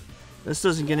Almighty, this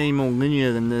doesn't get any more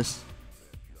linear than this.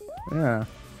 Yeah.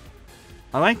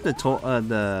 I like the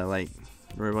like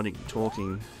robotic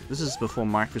talking. This is before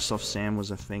Microsoft Sam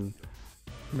was a thing.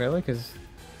 Really? Because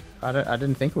I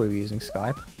didn't think we were using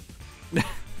Skype.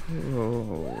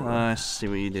 Oh, I see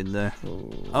what you did there.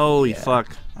 Holy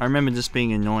fuck. I remember this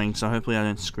being annoying, so hopefully I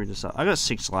don't screw this up. I got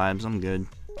 6 lives, I'm good.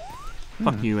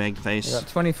 Fuck you, egg face. You got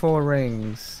 24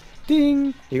 rings.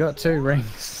 Ding! You got 2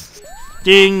 rings.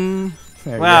 Ding!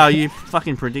 Wow, you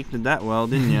fucking predicted that well,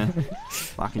 didn't you?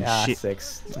 Fucking shit.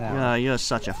 6. Yeah, you're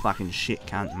such a fucking shit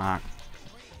cunt, Mark.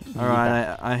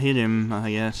 Alright, I hit him,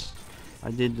 I guess.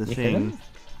 I did the thing.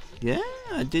 Yeah,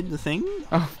 I did the thing.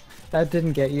 Oh, that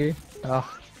didn't get you.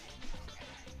 Oh.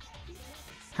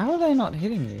 How are they not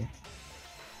hitting you?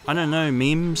 I don't know,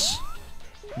 memes.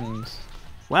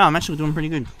 Wow, I'm actually doing pretty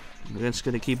good. We're just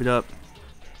gonna keep it up.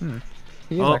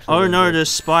 Oh no, there's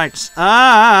spikes.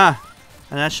 Ah!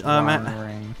 And that's one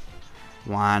ring.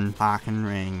 One fucking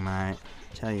ring, mate.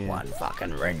 Tell you. One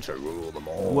fucking ring to rule them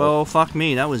all. Well, fuck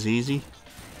me, that was easy.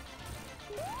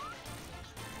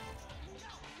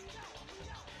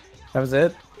 That was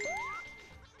it?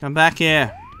 Come back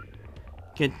here.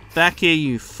 Get back here,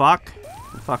 you fuck.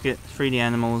 Fuck it, free the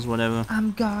animals, whatever.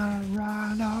 I'm gonna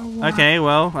run away. Okay,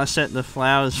 well, I set the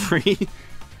flowers free.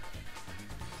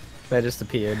 They just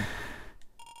appeared.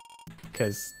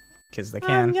 Cause they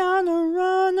can. I'm gonna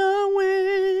run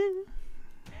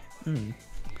away.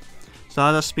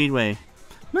 Stardust Speedway.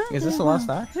 Is this the last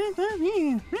act?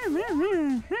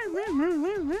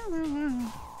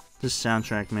 This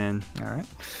soundtrack, man. Alright.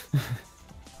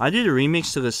 I did a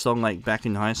remix to this song like back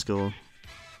in high school.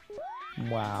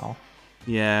 Wow.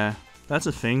 Yeah, that's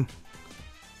a thing.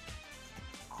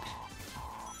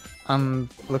 I'm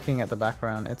looking at the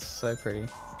background, it's so pretty.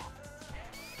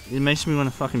 It makes me want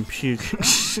to fucking puke.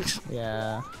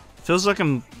 Yeah. Feels like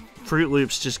Fruit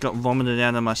Loops just got vomited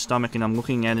out of my stomach and I'm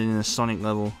looking at it in a Sonic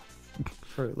level.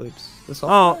 Fruit Loops.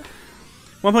 Oh!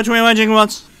 1.21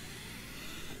 gigawatts!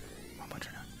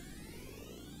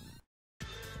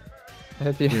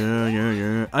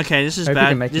 Yeah. Okay, this is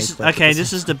bad. This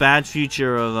is the bad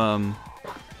future of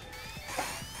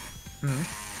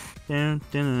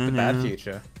The bad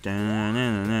future.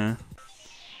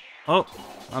 Oh,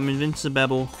 I'm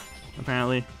invincible,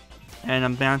 apparently, and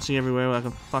I'm bouncing everywhere like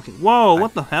a fucking. Whoa!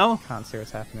 What the hell? Can't see what's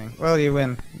happening. Well, you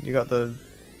win. You got the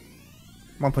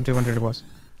 1.200 it was.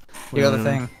 You got the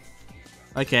thing.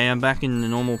 Okay, I'm back in the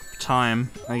normal time,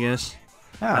 I guess.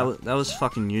 Oh. That was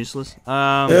fucking useless.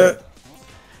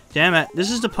 Damn it!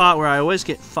 This is the part where I always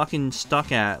get fucking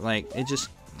stuck at. Like it just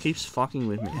keeps fucking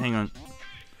with me. Hang on.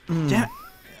 Damn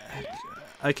it.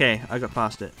 Okay, I got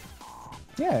past it.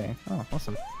 Yay! Oh,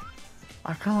 awesome.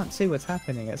 I can't see what's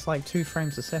happening. It's like 2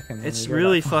 frames a second. when It's you go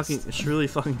really that fast. fucking. It's really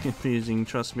fucking confusing.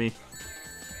 Trust me.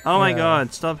 Oh my Yeah.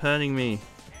 god! Stop hurting me.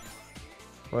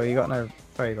 Well, you got no.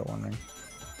 Oh, you got 1 ring.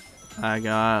 I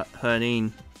got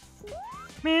hurting.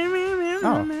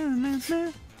 Oh.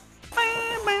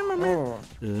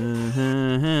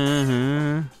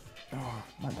 Oh,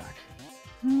 my back.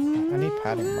 I need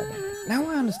padding in my back. Now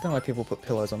I understand why people put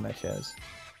pillows on their chairs.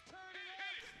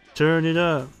 Turn it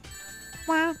up.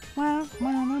 Oh,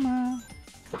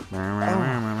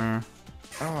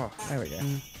 there we go.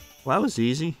 Well, that was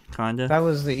easy, kinda. That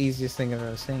was the easiest thing I've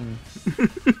ever seen.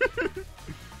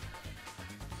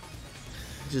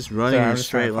 Just running So in I'm a just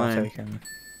trying straight to line. partake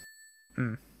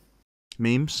in-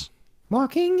 Memes?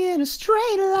 Walking in a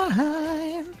straight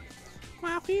line.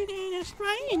 Walking in a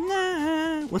straight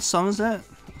line. What song is that?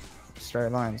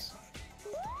 Straight lines.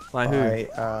 By who?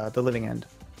 By The Living End.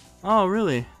 Oh,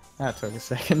 really? That took a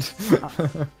second.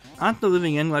 Aren't The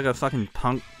Living End like a fucking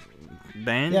punk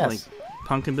band? Yes. Like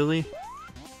Punkabilly?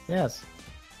 Yes.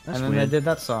 That's and then weird. they did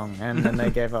that song, and then they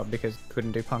gave up because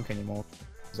couldn't do punk anymore.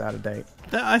 It was out of date.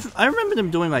 I remember them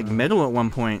doing like metal at one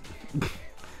point.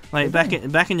 Like back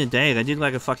in the day, they did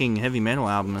like a fucking heavy metal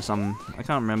album or something. I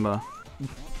can't remember.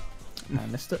 I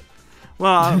missed it.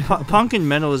 Well, punk and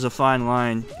metal is a fine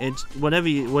line. It's whatever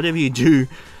you do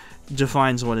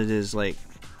defines what it is. Like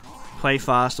play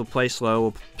fast or play slow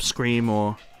or scream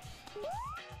or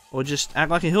just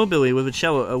act like a hillbilly with a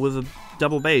cello with a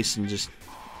double bass and just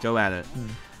go at it.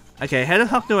 Okay, how the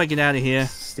fuck do I get out of here?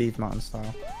 Steve Martin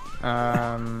style.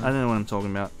 I don't know what I'm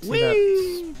talking about. See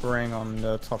that spring on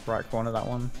the top right corner, that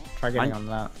one? Try getting on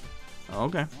that.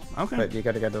 Okay. Okay. But you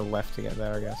gotta go to the left to get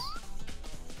there, I guess.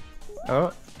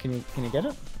 Oh, can you get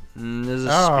it? There's a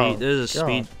Oh, speed. There's a God.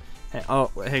 speed.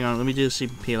 Oh, hang on. Let me do a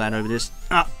CP lad over this.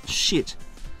 Ah, shit.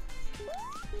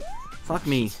 Fuck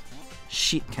me.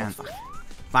 Shit, cunt.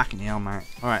 Fucking hell, mate.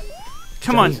 All right.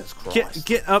 Come Jesus on. Christ.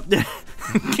 Get up there.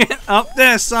 Get up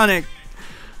there, Sonic.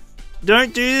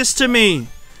 Don't do this to me.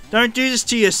 Don't do this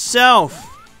to yourself.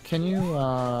 Can you,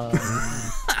 Oh,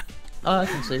 I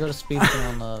think so. You got a speed thing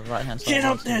on the right hand side. Get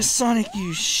up there, Sonic,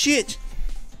 you shit.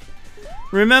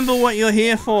 Remember what you're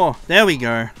here for. There we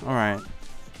go. All right.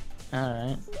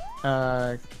 Alright.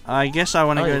 I guess I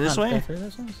want to you go this can't way. Go through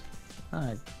those ones?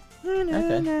 Alright.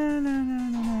 Okay.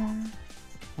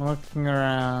 Walking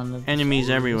around. Enemies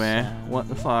everywhere. sound. What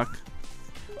the fuck?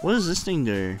 What does this thing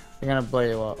do? They're gonna blow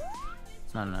you up.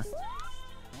 No.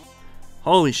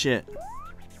 Holy shit.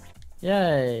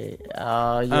 Yay! You're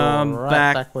right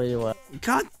back. back where you were.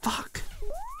 God fuck.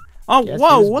 Oh, Guess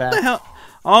whoa, who's what the back? hell?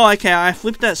 Oh, okay, I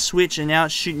flipped that switch and now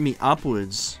it's shooting me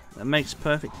upwards. That makes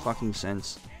perfect fucking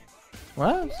sense.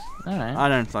 What? Alright. I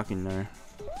don't fucking know.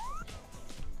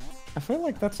 I feel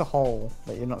like that's a hole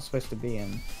that you're not supposed to be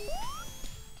in.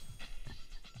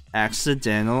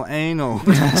 Accidental anal.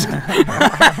 That's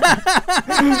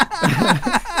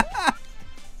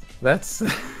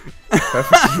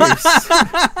perfect use.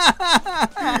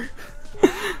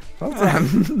 Well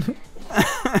done.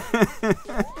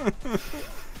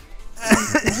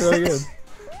 That's really good.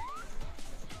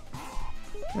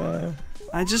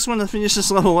 I just want to finish this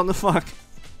level, what the fuck?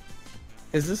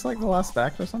 Is this like the last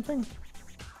act or something?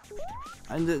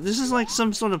 And this is like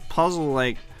some sort of puzzle,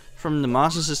 like, from the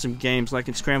Master System games, like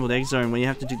in Scrambled Egg Zone, where you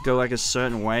have to go like a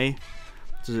certain way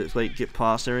to like get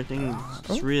past everything.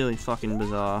 It's really fucking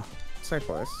bizarre. So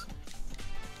close.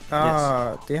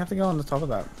 Yes. Do you have to go on the top of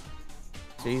that?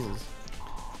 Jesus.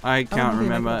 I can't long did you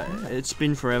make remember. that? It's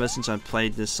been forever since I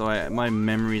played this, so my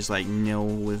memory's like nil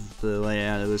with the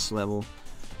layout of this level.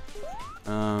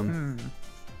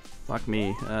 Fuck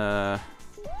me.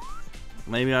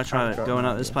 Maybe I try I've got going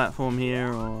no up this idea. platform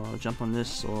here, or jump on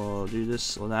this, or do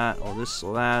this or that, or this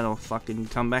or that, or fucking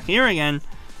come back here again.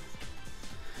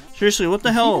 Seriously, what the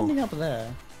Keep hell? ending up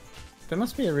there. There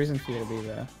must be a reason for you to be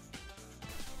there.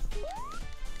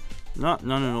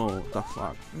 None at all. What the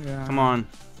fuck? Yeah. Come on.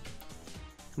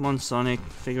 Come on, Sonic.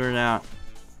 Figure it out.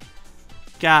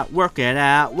 Work it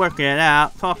out.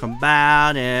 Talk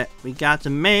about it. We got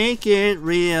to make it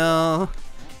real.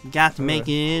 Got to make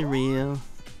it real.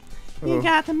 You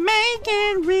got to make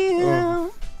it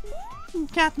real. You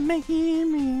got to make it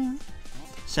real.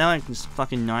 Sound like this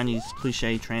fucking 90s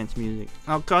cliche trance music.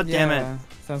 Oh, god damn it.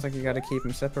 Sounds like you gotta keep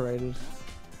them separated.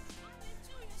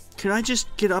 Could I just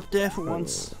get up there for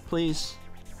once, please?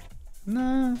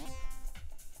 No.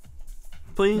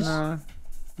 Please? No.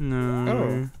 No.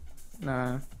 Oh.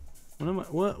 No. What am I?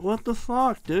 What the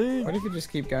fuck, dude? What if you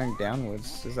just keep going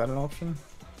downwards? Is that an option?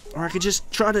 Or I could just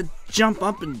try to jump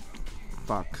up and...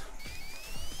 Fuck.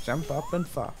 Jump up and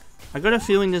fuck. I got a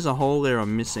feeling there's a hole there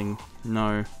I'm missing.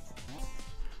 No.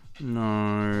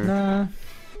 No. Nah.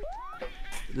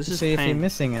 This is See, if you're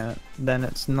missing it, then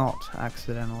it's not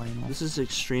accidental anymore. This is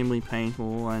extremely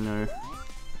painful, I know.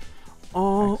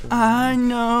 Oh, I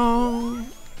know.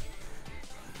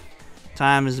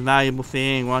 Time is a valuable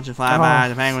thing. Watch it fly by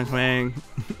the penguin swing.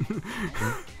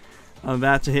 I'm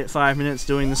about to hit 5 minutes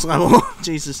doing this level.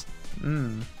 Jesus.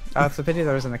 Oh, it's a pity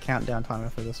there isn't a countdown timer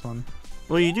for this one.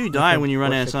 Well, you do die when you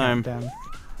run out of time.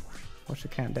 Watch the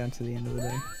countdown to the end of the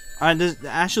day.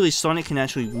 Actually, Sonic can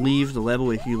actually leave the level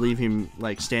if you leave him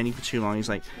like standing for too long. He's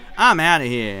like, I'm out of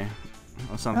here,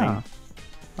 or something.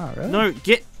 Oh really? No,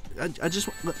 get.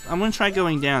 I'm gonna try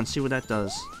going down. See what that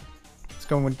does. It's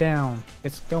going down.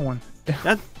 It's going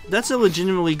down. That's a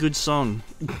legitimately good song.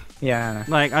 Yeah, I know.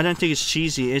 Like, I don't think it's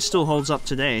cheesy. It still holds up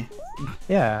today.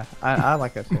 Yeah, I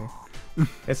like it too.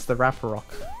 It's the rap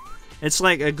rock. It's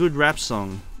like a good rap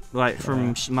song, like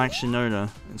from Mike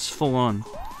Shinoda. It's full on.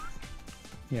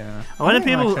 Yeah. A lot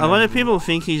of people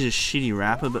think he's a shitty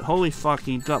rapper, but holy fuck,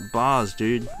 he got bars,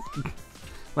 dude.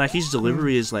 Like, his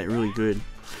delivery is like really good.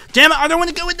 Damn it! I don't want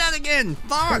to go with that again.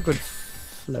 Fuck. Good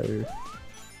flow.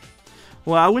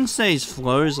 Well, I wouldn't say his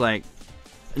flow's like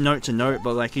note to note,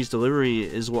 but like his delivery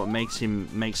is what makes him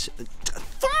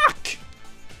fuck.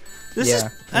 This is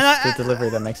the delivery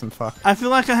that makes him fuck. I feel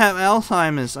like I have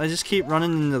Alzheimer's. I just keep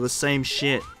running into the same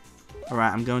shit. All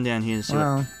right, I'm going down here to see.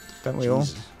 Well, don't we all?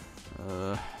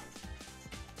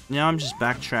 Now I'm just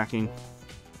backtracking.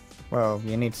 Well,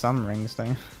 you need some rings, don't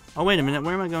you? Oh wait a minute,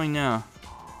 where am I going now?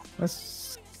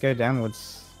 Let's go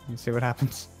downwards and see what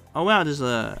happens. Oh wow, there's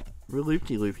a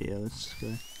loop-de-loop here. Let's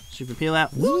go. Super peel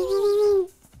out.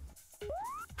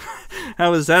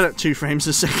 How was that at 2 frames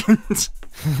a second?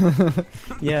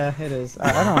 Yeah, it is.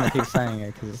 I don't want to keep saying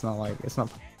it because it's not like it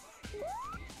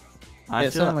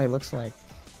certainly looks like.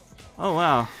 Oh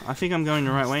wow, I think I'm going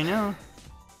the right way now.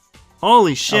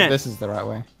 Holy shit! Oh, this is the right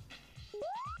way.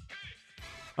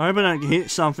 I hope I don't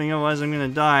hit something, otherwise I'm gonna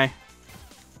die.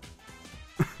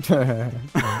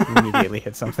 Immediately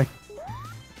hit something.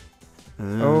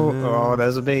 Oh,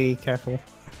 there's a bee. Careful.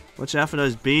 Watch out for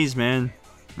those bees, man.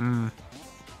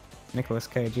 Nicolas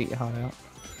Cage, eat your heart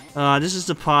out. This is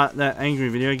the part that Angry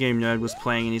Video Game Nerd was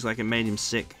playing, and he's like, it made him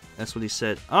sick. That's what he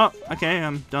said. Oh, okay,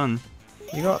 I'm done.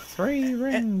 You got 3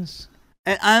 rings.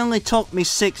 It only took me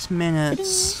 6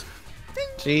 minutes.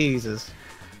 Jesus.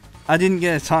 I didn't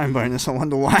get a time bonus, I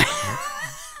wonder why.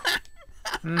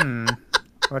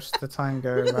 Watch the time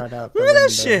go right out the Look at window.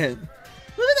 that shit!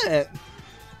 Look at that!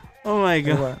 Oh my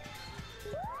god.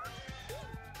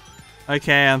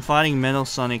 Okay, I'm fighting Metal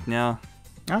Sonic now.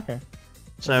 Okay.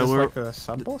 So is this we're like the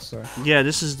sub-boss or? Yeah,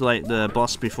 this is like the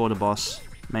boss before the boss.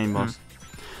 Main boss.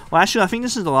 Well, actually, I think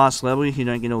this is the last level if you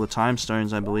don't get all the time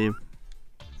stones, I believe.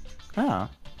 Oh.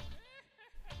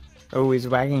 Oh, he's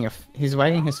wagging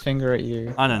his finger at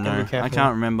you. I don't know. I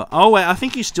can't remember. Oh wait, I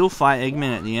think you still fight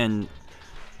Eggman at the end.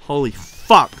 Holy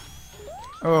fuck!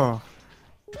 Oh.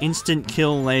 Instant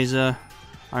kill laser.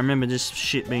 I remember this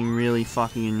shit being really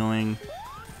fucking annoying.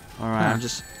 Alright, I'm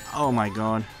just... Oh my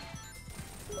god.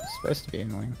 It's supposed to be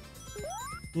annoying.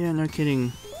 Yeah, no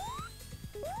kidding.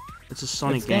 It's a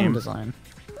Sonic it's game. design.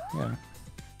 Yeah.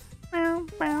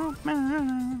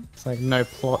 It's like no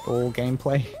plot or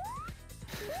gameplay.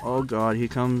 Oh god, here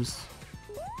comes...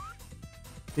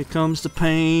 Here comes the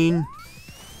pain.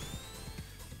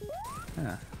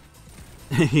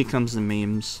 Here comes the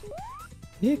memes.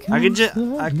 Here comes I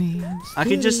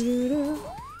could just...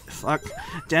 Fuck.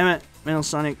 Damn it, Metal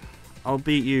Sonic. I'll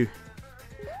beat you.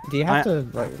 Do you have to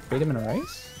like beat him in a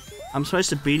race? I'm supposed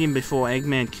to beat him before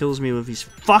Eggman kills me with his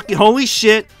fucking... Holy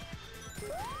shit!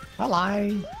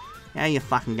 Hello. How you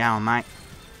fucking going, mate?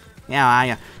 How are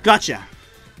you? Gotcha!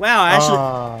 Wow, I actually...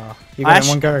 you got it in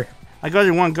one go. I got it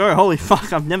in one go. Holy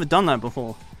fuck, I've never done that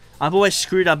before. I've always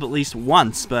screwed up at least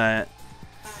once, but...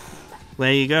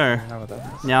 There you go.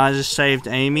 Now I just saved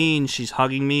Amy and she's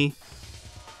hugging me.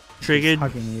 Triggered. She's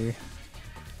hugging you.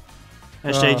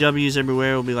 SJWs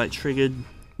everywhere will be like triggered.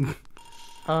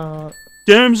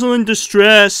 Damsel in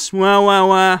distress! Wow, wow,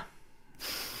 wow.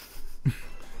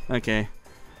 Okay.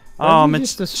 Oh, you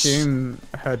just assume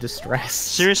her distress.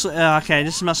 Seriously? Okay,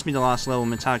 this must be the last level,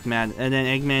 Metallic Mad. And then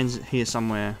Eggman's here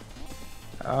somewhere.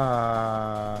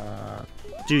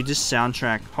 Dude, this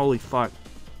soundtrack. Holy fuck.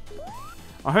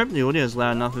 I hope the audio is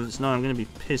loud enough. If it's not, I'm gonna be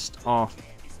pissed off.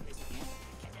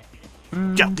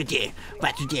 Joker there,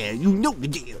 right there, you know the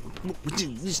deal.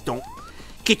 Just don't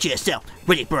get yourself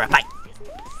ready for a fight.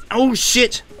 Oh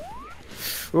shit!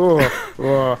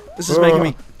 This is making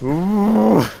me.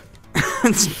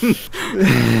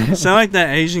 Sound like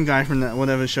that Asian guy from that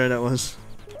whatever show that was.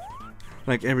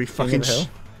 Like every fucking.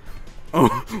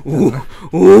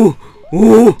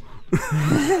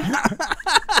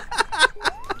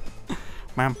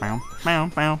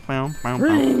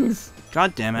 Rings!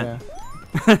 God damn it.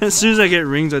 Yeah. As soon as I get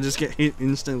rings, I just get hit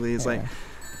instantly. It's like,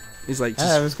 he's like,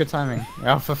 Yeah, it was good timing.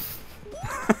 Alpha.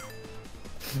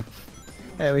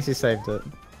 Hey, at least you saved it.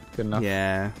 Good enough.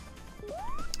 yeah.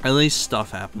 At least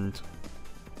stuff happened.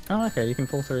 Oh, okay, you can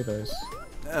pull through those.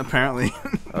 Apparently.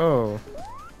 Oh.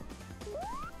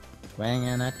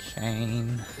 Swinging a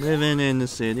chain. Living in the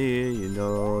city, you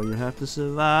know you have to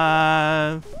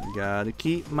survive. You gotta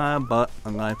keep my butt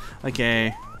alive. Okay.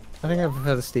 I think I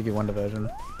prefer the Stevie Wonder version.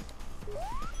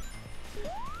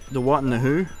 The what and the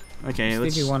who? Okay,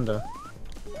 Stevie Wonder.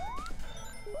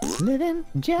 Living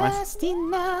just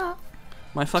enough.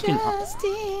 My fucking Just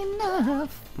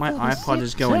enough. my iPod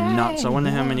is going nuts. I wonder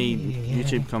how many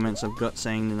YouTube comments I've got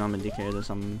saying that I'm a dickhead or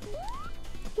something.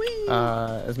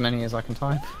 As many as I can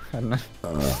type. I don't know.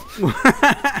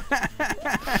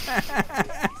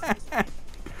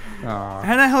 Aw.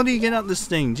 How the hell do you get up this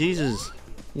thing? Jesus.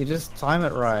 You just time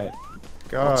it right.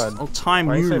 God. I'll time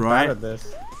Why are you you so right. bad at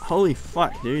this? Holy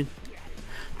fuck, dude.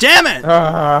 Damn it!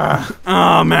 Ah,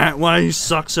 Oh man, why you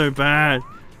suck so bad?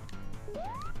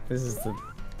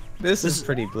 this is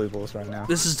pretty blue balls right now.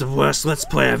 This is the worst Let's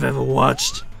Play I've ever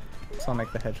watched.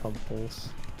 Sonic the Hedgehog balls,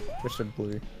 which are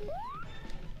blue.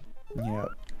 Yep.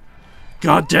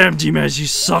 Goddamn, D-Maz, you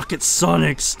suck at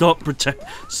Sonic. Stop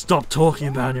talking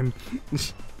about him.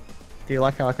 Do you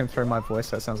like how I can throw my voice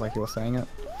so it sounds like you're saying it?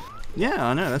 Yeah,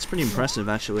 I know. That's pretty impressive,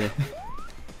 actually.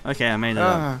 Okay, I made it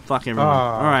up. Fuck everyone.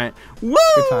 Ah. Alright. Woo!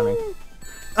 Good timing.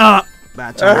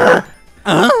 Bad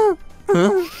timing.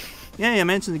 Yeah, I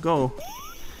made it to the goal.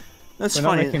 That's We're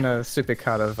funny. not making a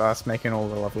supercut of us making all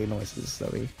the lovely noises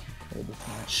that we all do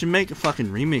tonight. Should make a fucking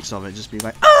remix of it. Just be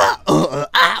like,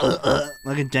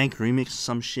 like a dank remix of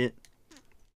some shit.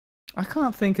 I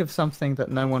can't think of something that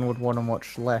no one would want to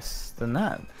watch less than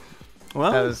that.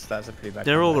 Well, That's a pretty bad.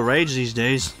 they're all the comeback. rage these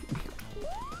days.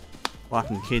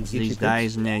 Fucking kids these YouTube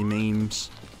days and their memes.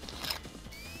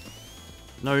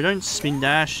 No, don't spin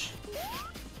dash.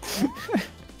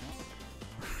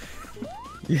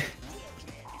 Yeah.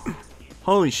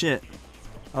 Holy shit!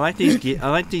 I like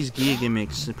these gear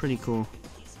gimmicks. They're pretty cool.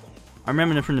 I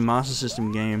remember them from the Master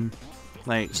System game,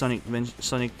 like Sonic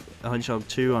the Hedgehog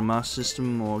 2 on Master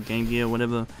System or Game Gear,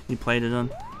 whatever you played it on.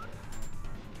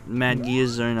 Mad Gear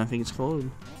Zone, I think it's called.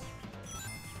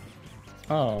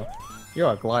 Oh, you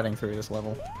are gliding through this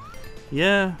level.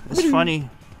 Yeah, it's funny.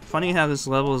 Funny how this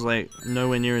level is like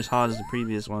nowhere near as hard as the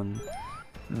previous one.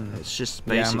 It's just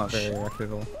basic. Yeah, I'm not very erect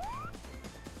at all.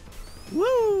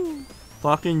 Woo!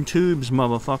 Fucking tubes,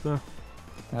 motherfucker.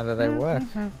 How do they work?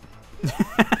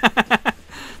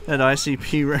 That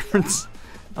ICP reference.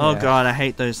 Oh Yeah. god, I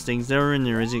hate those things. They were in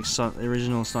the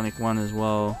original Sonic 1 as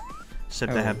well.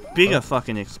 Except they Oh, have bigger oh.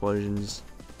 fucking explosions.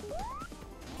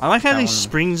 I like how That these one-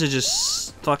 springs are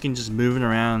just fucking just moving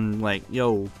around like,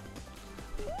 yo.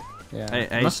 Yeah,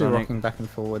 Hey, you must be Sonic. rocking back and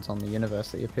forwards on the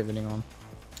universe that you're pivoting on.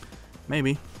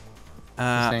 Maybe.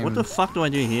 same- What the fuck do I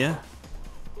do here?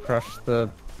 Crush the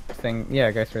thing.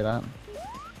 Yeah, go through that.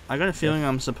 I got a feeling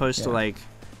I'm supposed to Yeah. like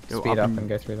go Speed up up and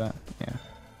go through that. Yeah.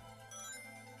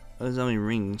 There's only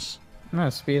rings. No,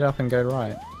 speed up and go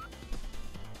right.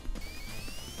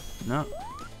 No.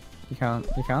 You can't.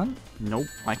 You can't? Nope.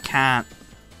 I can't.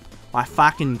 I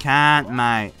fucking can't,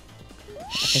 mate. I think I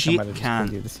Shit might have just can't.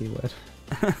 called you the C word.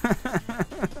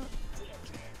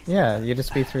 Yeah, you just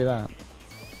speed through that.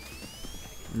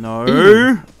 No.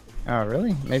 Oh,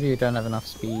 really? Maybe you don't have enough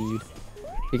speed.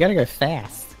 You gotta go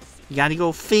fast. You gotta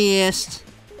go fast.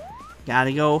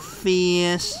 Gotta go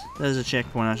fast. There's a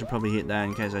checkpoint. I should probably hit that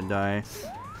in case I die.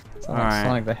 It's like Alright.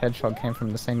 Sonic the Hedgehog came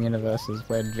from the same universe as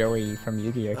where Joey from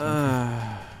Yu-Gi-Oh! came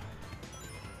from.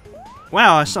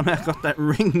 Wow, I somehow got that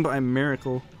ring by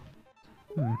miracle.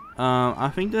 Hmm. I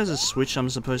think there's a switch I'm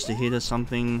supposed to hit or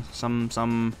something.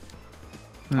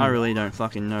 I really don't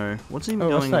fucking know. What's even Oh,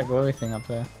 what's going? that glowy thing up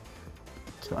there?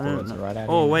 I don't Bullets know. are right at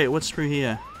Oh you. wait, what's through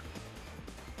here?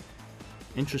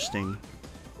 Interesting.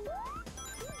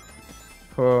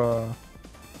 Oh.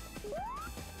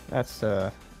 That's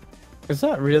is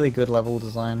that really good level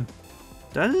design?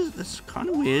 That's kind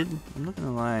of weird. I'm not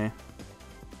gonna lie.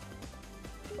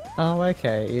 Oh,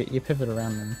 okay. You pivot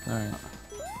around them. Alright.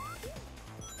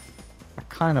 I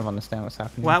kind of understand what's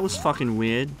happening. Well, that was fucking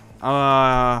weird.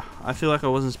 I feel like I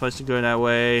wasn't supposed to go that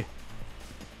way.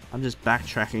 I'm just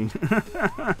backtracking.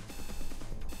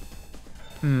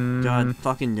 God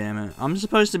fucking damn it. I'm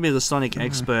supposed to be the Sonic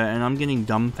expert and I'm getting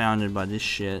dumbfounded by this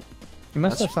shit. It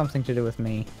must That's- have something to do with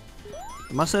me.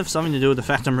 It must have something to do with the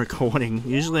fact I'm recording.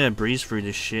 Usually I breeze through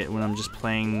this shit when I'm just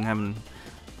playing,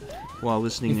 while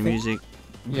listening You to think- music.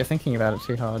 you're thinking about it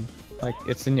too hard. Like,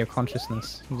 it's in your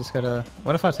consciousness. You just gotta...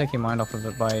 What if I take your mind off of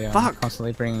it by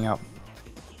constantly bringing up...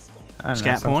 I don't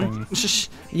know, Scat porn?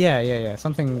 Yeah.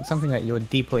 Something that you're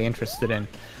deeply interested in.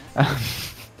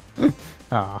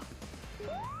 Ah.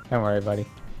 Don't worry, buddy.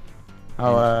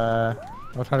 I'll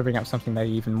try to bring up something that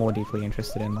you're even more deeply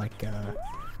interested in, like,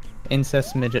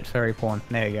 incest, midget, furry porn.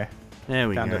 There you go. There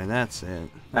we Found go, it. That's it.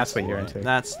 That's what you're into.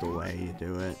 That's the way you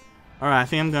do it. Alright, I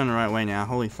think I'm going the right way now.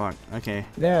 Holy fuck. Okay.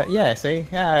 Yeah, see?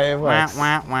 Yeah, it works.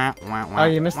 Oh,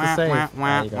 you missed the save.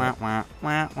 There you go.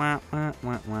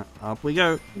 Up we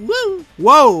go. Woo!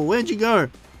 Whoa! Where'd you go?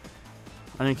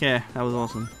 I don't care. That was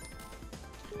awesome.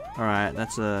 Alright,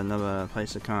 that's another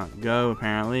place I can't go,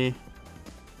 apparently.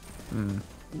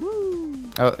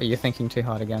 Woo! Oh, you're thinking too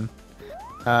hard again.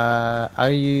 Are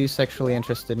you sexually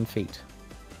interested in feet?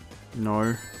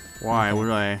 No. Why would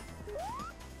I?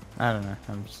 I don't know.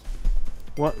 I'm just...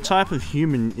 What type of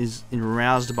human is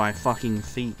aroused by fucking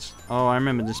feet? Oh, I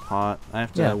remember this part. I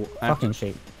have to. Yeah, fucking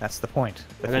feet. That's the point.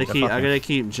 I gotta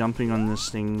keep jumping on this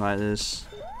thing like this.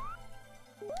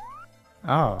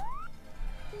 Oh.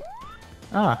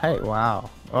 Oh, hey, wow.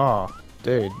 Oh,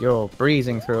 dude, you're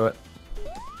breezing through it.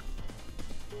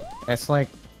 It's like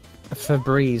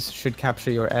Febreze should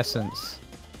capture your essence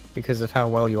because of how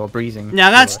well you're breezing. Now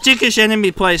that's dickish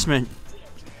enemy placement.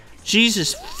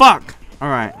 Jesus fuck.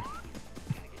 Alright.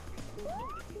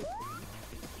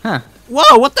 Huh.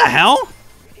 Whoa, what the hell?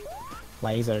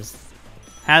 Lasers.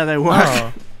 How do they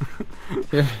work?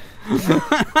 Oh.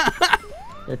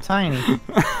 You're tiny.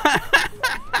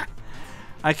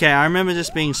 Okay, I remember this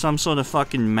being some sort of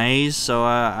fucking maze, so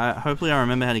hopefully I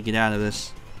remember how to get out of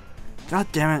this. God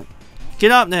damn it. Get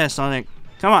up there, Sonic.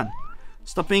 Come on.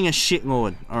 Stop being a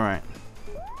shitlord. Alright.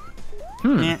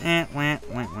 Come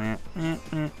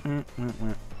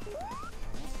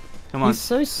on. He's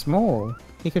so small.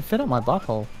 He could fit up my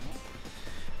butthole.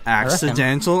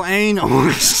 Accidental anal.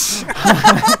 Yes!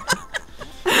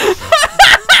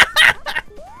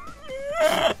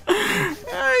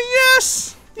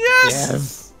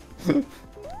 Yes!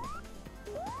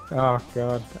 Oh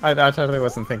god. I totally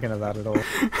wasn't thinking of that at all.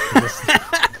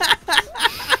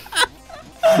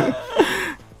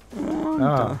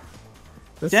 Oh.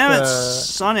 This, damn it,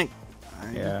 Sonic.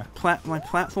 Yeah. My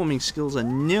platforming skills are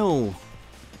nil.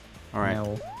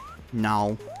 Alright.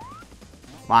 No.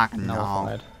 Fuck no.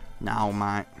 Nullified. No,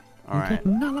 mate. Alright.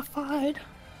 Nullified.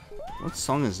 What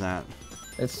song is that?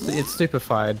 It's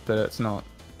stupefied, but it's not.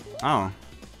 Oh.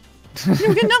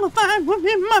 You get nullified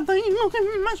within my vein, look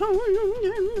in my soul.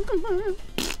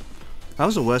 That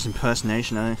was the worst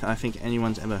impersonation I think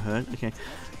anyone's ever heard. Okay.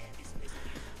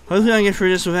 Hopefully I can get through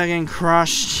this without getting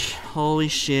crushed. Holy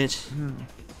shit.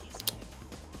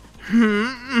 I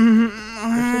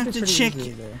have to check.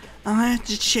 I have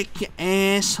to check your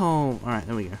asshole. Alright,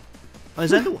 there we go. Oh,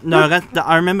 is that the, no,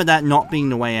 I remember that not being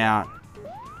the way out.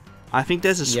 I think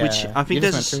there's a switch. Yeah, I think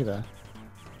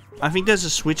there's a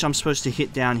switch I'm supposed to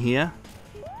hit down here.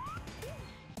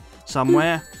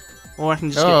 Somewhere. Or I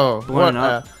can just get blown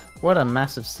up. What a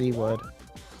massive C word.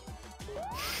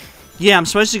 Yeah, I'm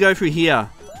supposed to go through here.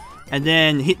 And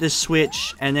then hit this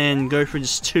switch. And then go through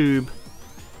this tube.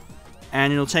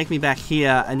 And it'll take me back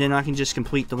here. And then I can just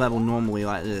complete the level normally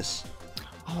like this.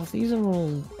 Oh, these are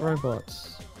all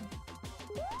robots.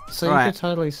 So right. You could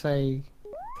totally say...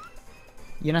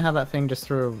 You know how that thing just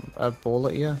threw a ball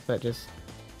at you? That just...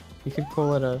 You could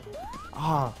call it a...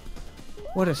 Ah, oh,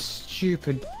 what a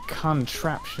stupid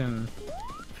contraption.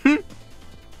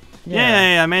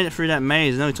 Yeah, I made it through that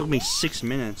maze. It only took me 6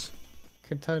 minutes.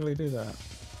 Could totally do that.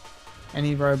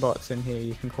 Any robots in here,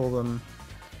 you can call them...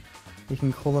 You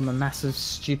can call them a massive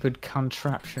stupid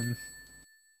contraption.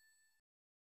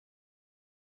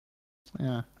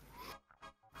 Yeah.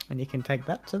 And you can take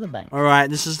that to the bank. Alright,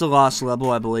 this is the last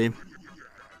level, I believe.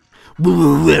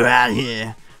 We're out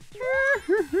here.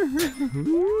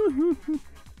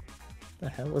 The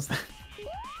hell was that?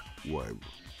 Whoa.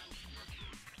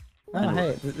 Oh,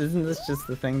 hey, isn't this just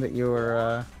the thing that you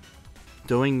were,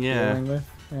 doing? Yeah. dealing with?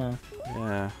 Yeah.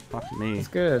 Yeah, fuck me. It's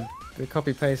good. The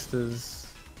copy-paste is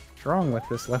strong with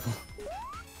this level.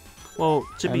 Well,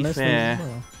 to be fair...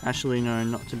 Well. Actually, no,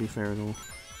 not to be fair at all.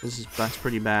 That's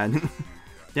pretty bad.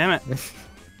 Damn it.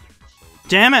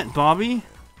 Damn it, Bobby!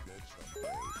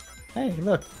 Hey,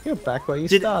 look, you're back where you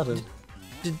started.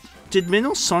 Did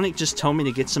Middle Sonic just tell me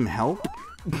to get some help?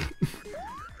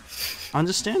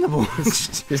 Understandable.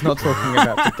 He's not talking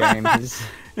about the game. He's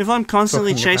if I'm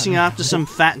constantly chasing after some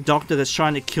fat doctor that's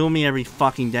trying to kill me every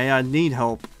fucking day, I need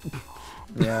help.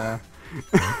 Yeah.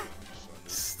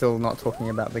 Still not talking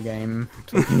about the game.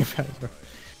 Talking about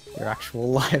your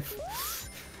actual life.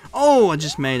 Oh, I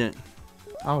just made it.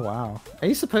 Oh wow. Are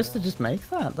you supposed to just make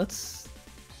that? That's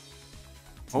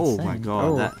Oh my insane. god,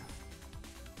 Oh. that...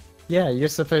 Yeah, you're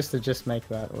supposed to just make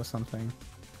that or something.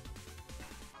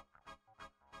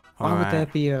 Why would there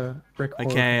be a record?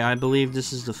 Okay, I believe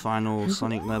this is the final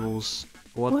Sonic levels.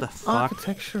 What the fuck?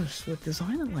 Architectures would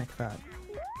design it like that?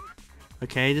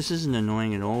 Okay, this isn't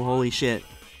annoying at all. Holy shit.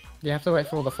 You have to wait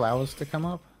for all the flowers to come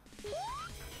up?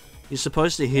 You're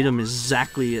supposed to hit them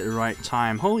exactly at the right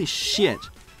time. Holy shit.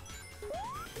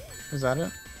 Is that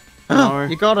it? No.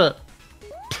 You got it!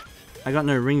 I got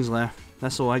no rings left.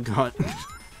 That's all I got.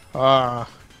 Ah.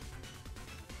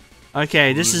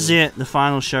 Okay, this is it. The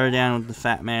final showdown with the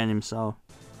fat man himself.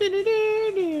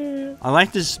 I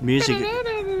like this music.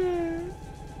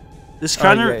 This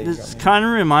kind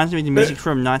of reminds me of the music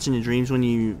from Nights in the Dreams when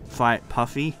you fight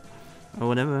Puffy or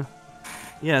whatever.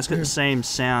 Yeah, it's got the same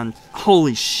sound.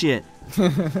 Holy shit.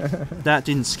 That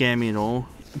didn't scare me at all.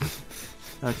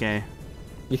 Okay.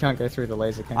 You can't go through the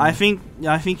laser cannon. I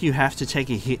think you have to take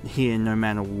a hit here no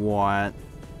matter what.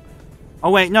 Oh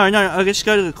wait, no, I just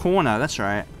go to the corner. That's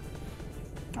right.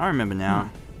 I remember now.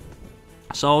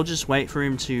 So I'll just wait for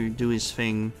him to do his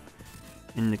thing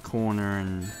in the corner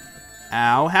and...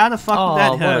 Ow, how the fuck did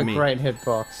that hurt me? Oh, what a great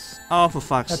hitbox. Oh, for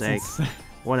fuck's sake. Insane.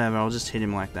 Whatever, I'll just hit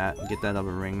him like that and get that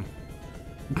other ring.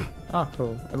 Oh,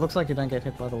 cool. It looks like you don't get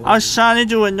hit by the wall. I was trying to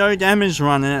do a no damage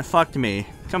run and it fucked me.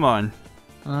 Come on.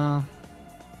 I'm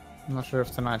not sure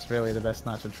if tonight's really the best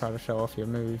night to try to show off your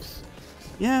moves.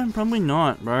 Yeah, probably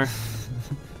not, bro.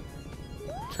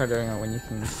 Try doing it when you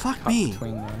can Fuck cut me.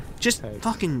 between the Just takes.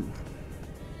 fucking...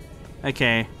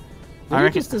 Okay. Did you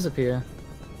just disappear?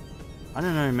 I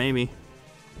don't know, maybe.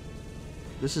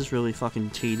 This is really fucking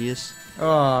tedious.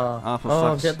 Oh, for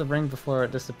fuck's... get the ring before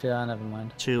it disappears. Never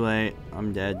mind. Too late.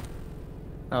 I'm dead.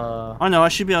 Oh no, I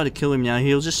should be able to kill him now.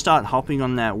 He'll just start hopping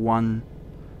on that one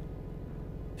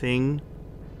thing.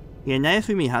 Yeah,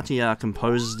 Naofumi Hatia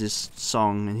composes this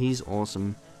song, and he's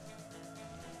awesome.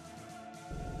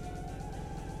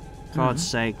 God's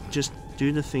sake, just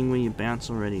do the thing where you bounce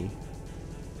already.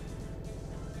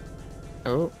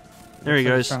 Oh. There he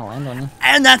goes. Trying to land on you.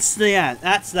 And that's the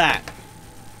that's that.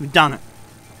 We've done it.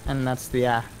 And that's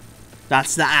the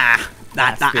That's the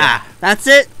That's the the That's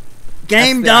it.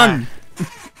 Game done.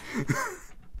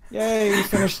 Yay, we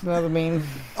finished another meme.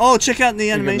 Oh, check out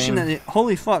the animation. meme.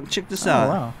 Holy fuck, check this out.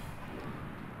 Wow.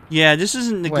 Yeah, this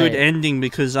isn't the good Wait. ending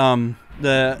because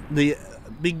the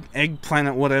big egg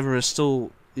planet whatever is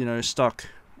still, you know, stuck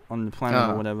on the planet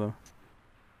or whatever.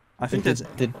 I think that's...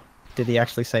 Did he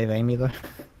actually save Amy though?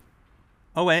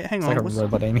 Oh wait, hang on. Like a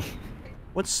robot Amy.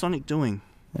 What's Sonic doing?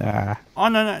 Ah. Oh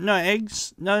no,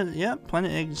 eggs. No, yeah,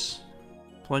 planet eggs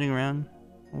floating around,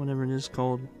 or whatever it is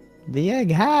called. The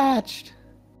egg hatched.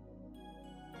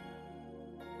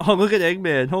 Oh, look at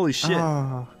Eggman! Holy shit!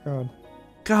 Oh god.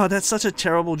 God, that's such a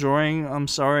terrible drawing. I'm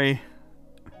sorry.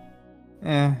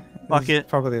 Yeah. Fuck it.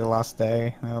 Probably the last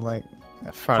day. They were like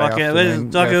Friday Fuck it.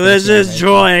 afternoon, Let's just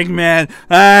draw Eggman.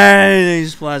 Hey, he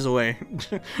just flies away.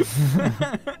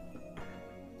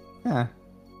 Yeah.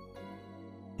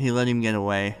 He let him get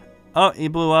away. Oh, he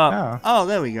blew up. Oh,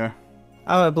 there we go.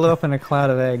 Oh, it blew up in a cloud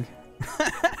of egg.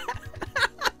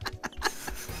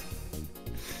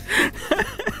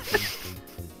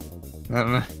 I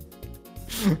don't know.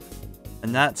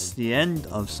 And that's the end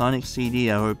of Sonic CD.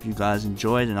 I hope you guys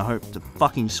enjoyed, and I hope to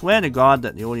fucking swear to God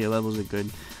that the audio levels are good.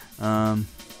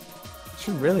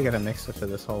 Should really get a mixer for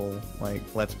this whole like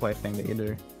let's play thing that you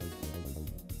do.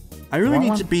 I really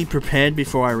need to be prepared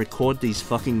before I record these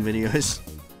fucking videos.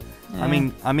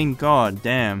 Yeah. I mean, god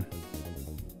damn.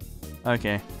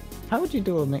 Okay. How would you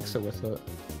do a mixer with it?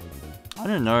 I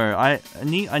don't know. I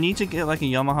need to get like a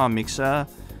Yamaha mixer,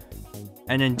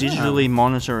 and then digitally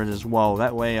monitor it as well.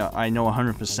 That way, I know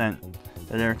 100%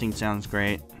 that everything sounds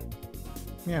great.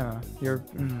 Yeah, you're.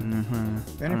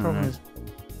 The only problem is,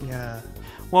 yeah.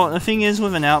 Well, the thing is,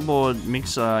 with an outboard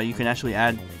mixer, you can actually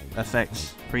add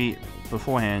effects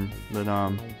beforehand, but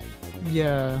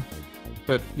Yeah,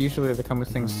 but usually they come with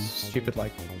things stupid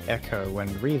like echo and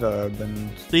reverb and.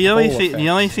 The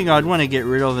only thing I'd want to get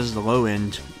rid of is the low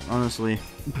end, honestly.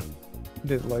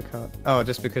 Did low cut? Oh,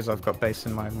 just because I've got bass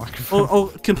in my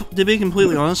microphone. To be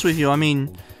completely honest with you, I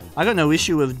mean, I got no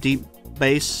issue with deep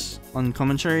bass on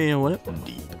commentary or whatever.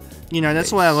 Deep. You know,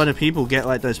 that's why a lot of people get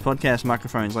like those podcast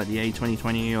microphones, like the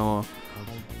A2020 or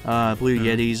Blue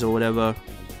Yetis or whatever,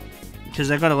 because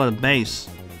they got a lot of bass,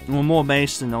 well, more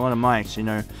bass than a lot of mics. You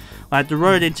know, like the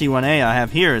Rode NT1A I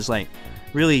have here is like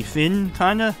really thin,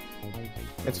 kinda.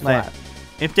 It's like, flat.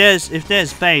 If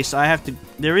there's bass,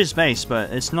 there is bass, but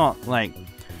it's not like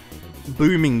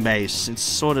booming bass. It's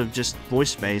sort of just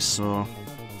voice bass or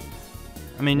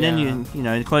I mean, then you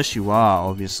know, the closer you are,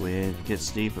 obviously, it gets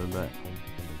deeper, but...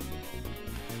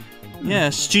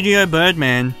 Yeah, Studio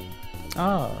Birdman.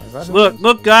 Oh,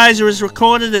 look, guys, it was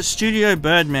recorded at Studio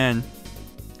Birdman.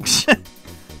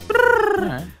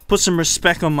 Alright. Put some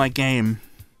respect on my game.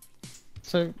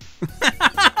 So...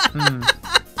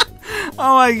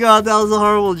 Oh my god, that was a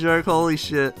horrible joke, holy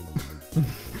shit.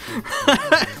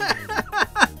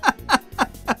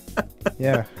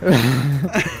 Yeah.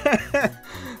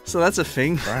 So that's a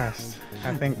thing. Christ.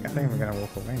 I think we're gonna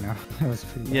walk away now. That was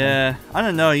pretty bad. Yeah, I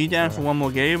don't know, are you down for one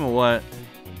more game or what?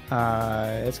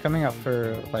 It's coming up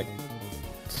for like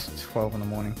 12 in the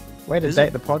morning. Way to Is date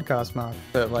it? the podcast, Mark.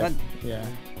 But like, yeah.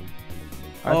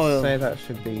 I'd say that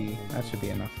should be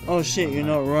enough. Oh shit, you're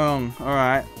not wrong.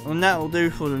 Alright. Well, that will do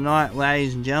for tonight,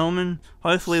 ladies and gentlemen.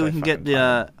 Hopefully So we can get fucking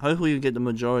the hopefully we get the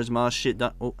Majora's Mask shit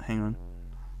done. Oh, hang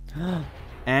on.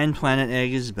 And Planet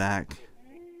Egg is back.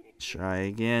 Try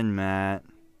again, Matt.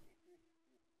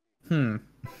 I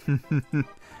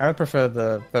would prefer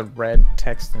the red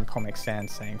text in Comic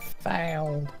Sans saying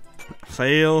failed.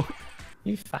 Fail.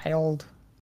 You failed.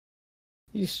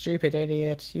 You stupid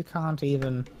idiot. You can't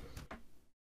even.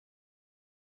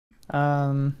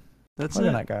 That's Look it.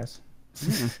 at that, guys.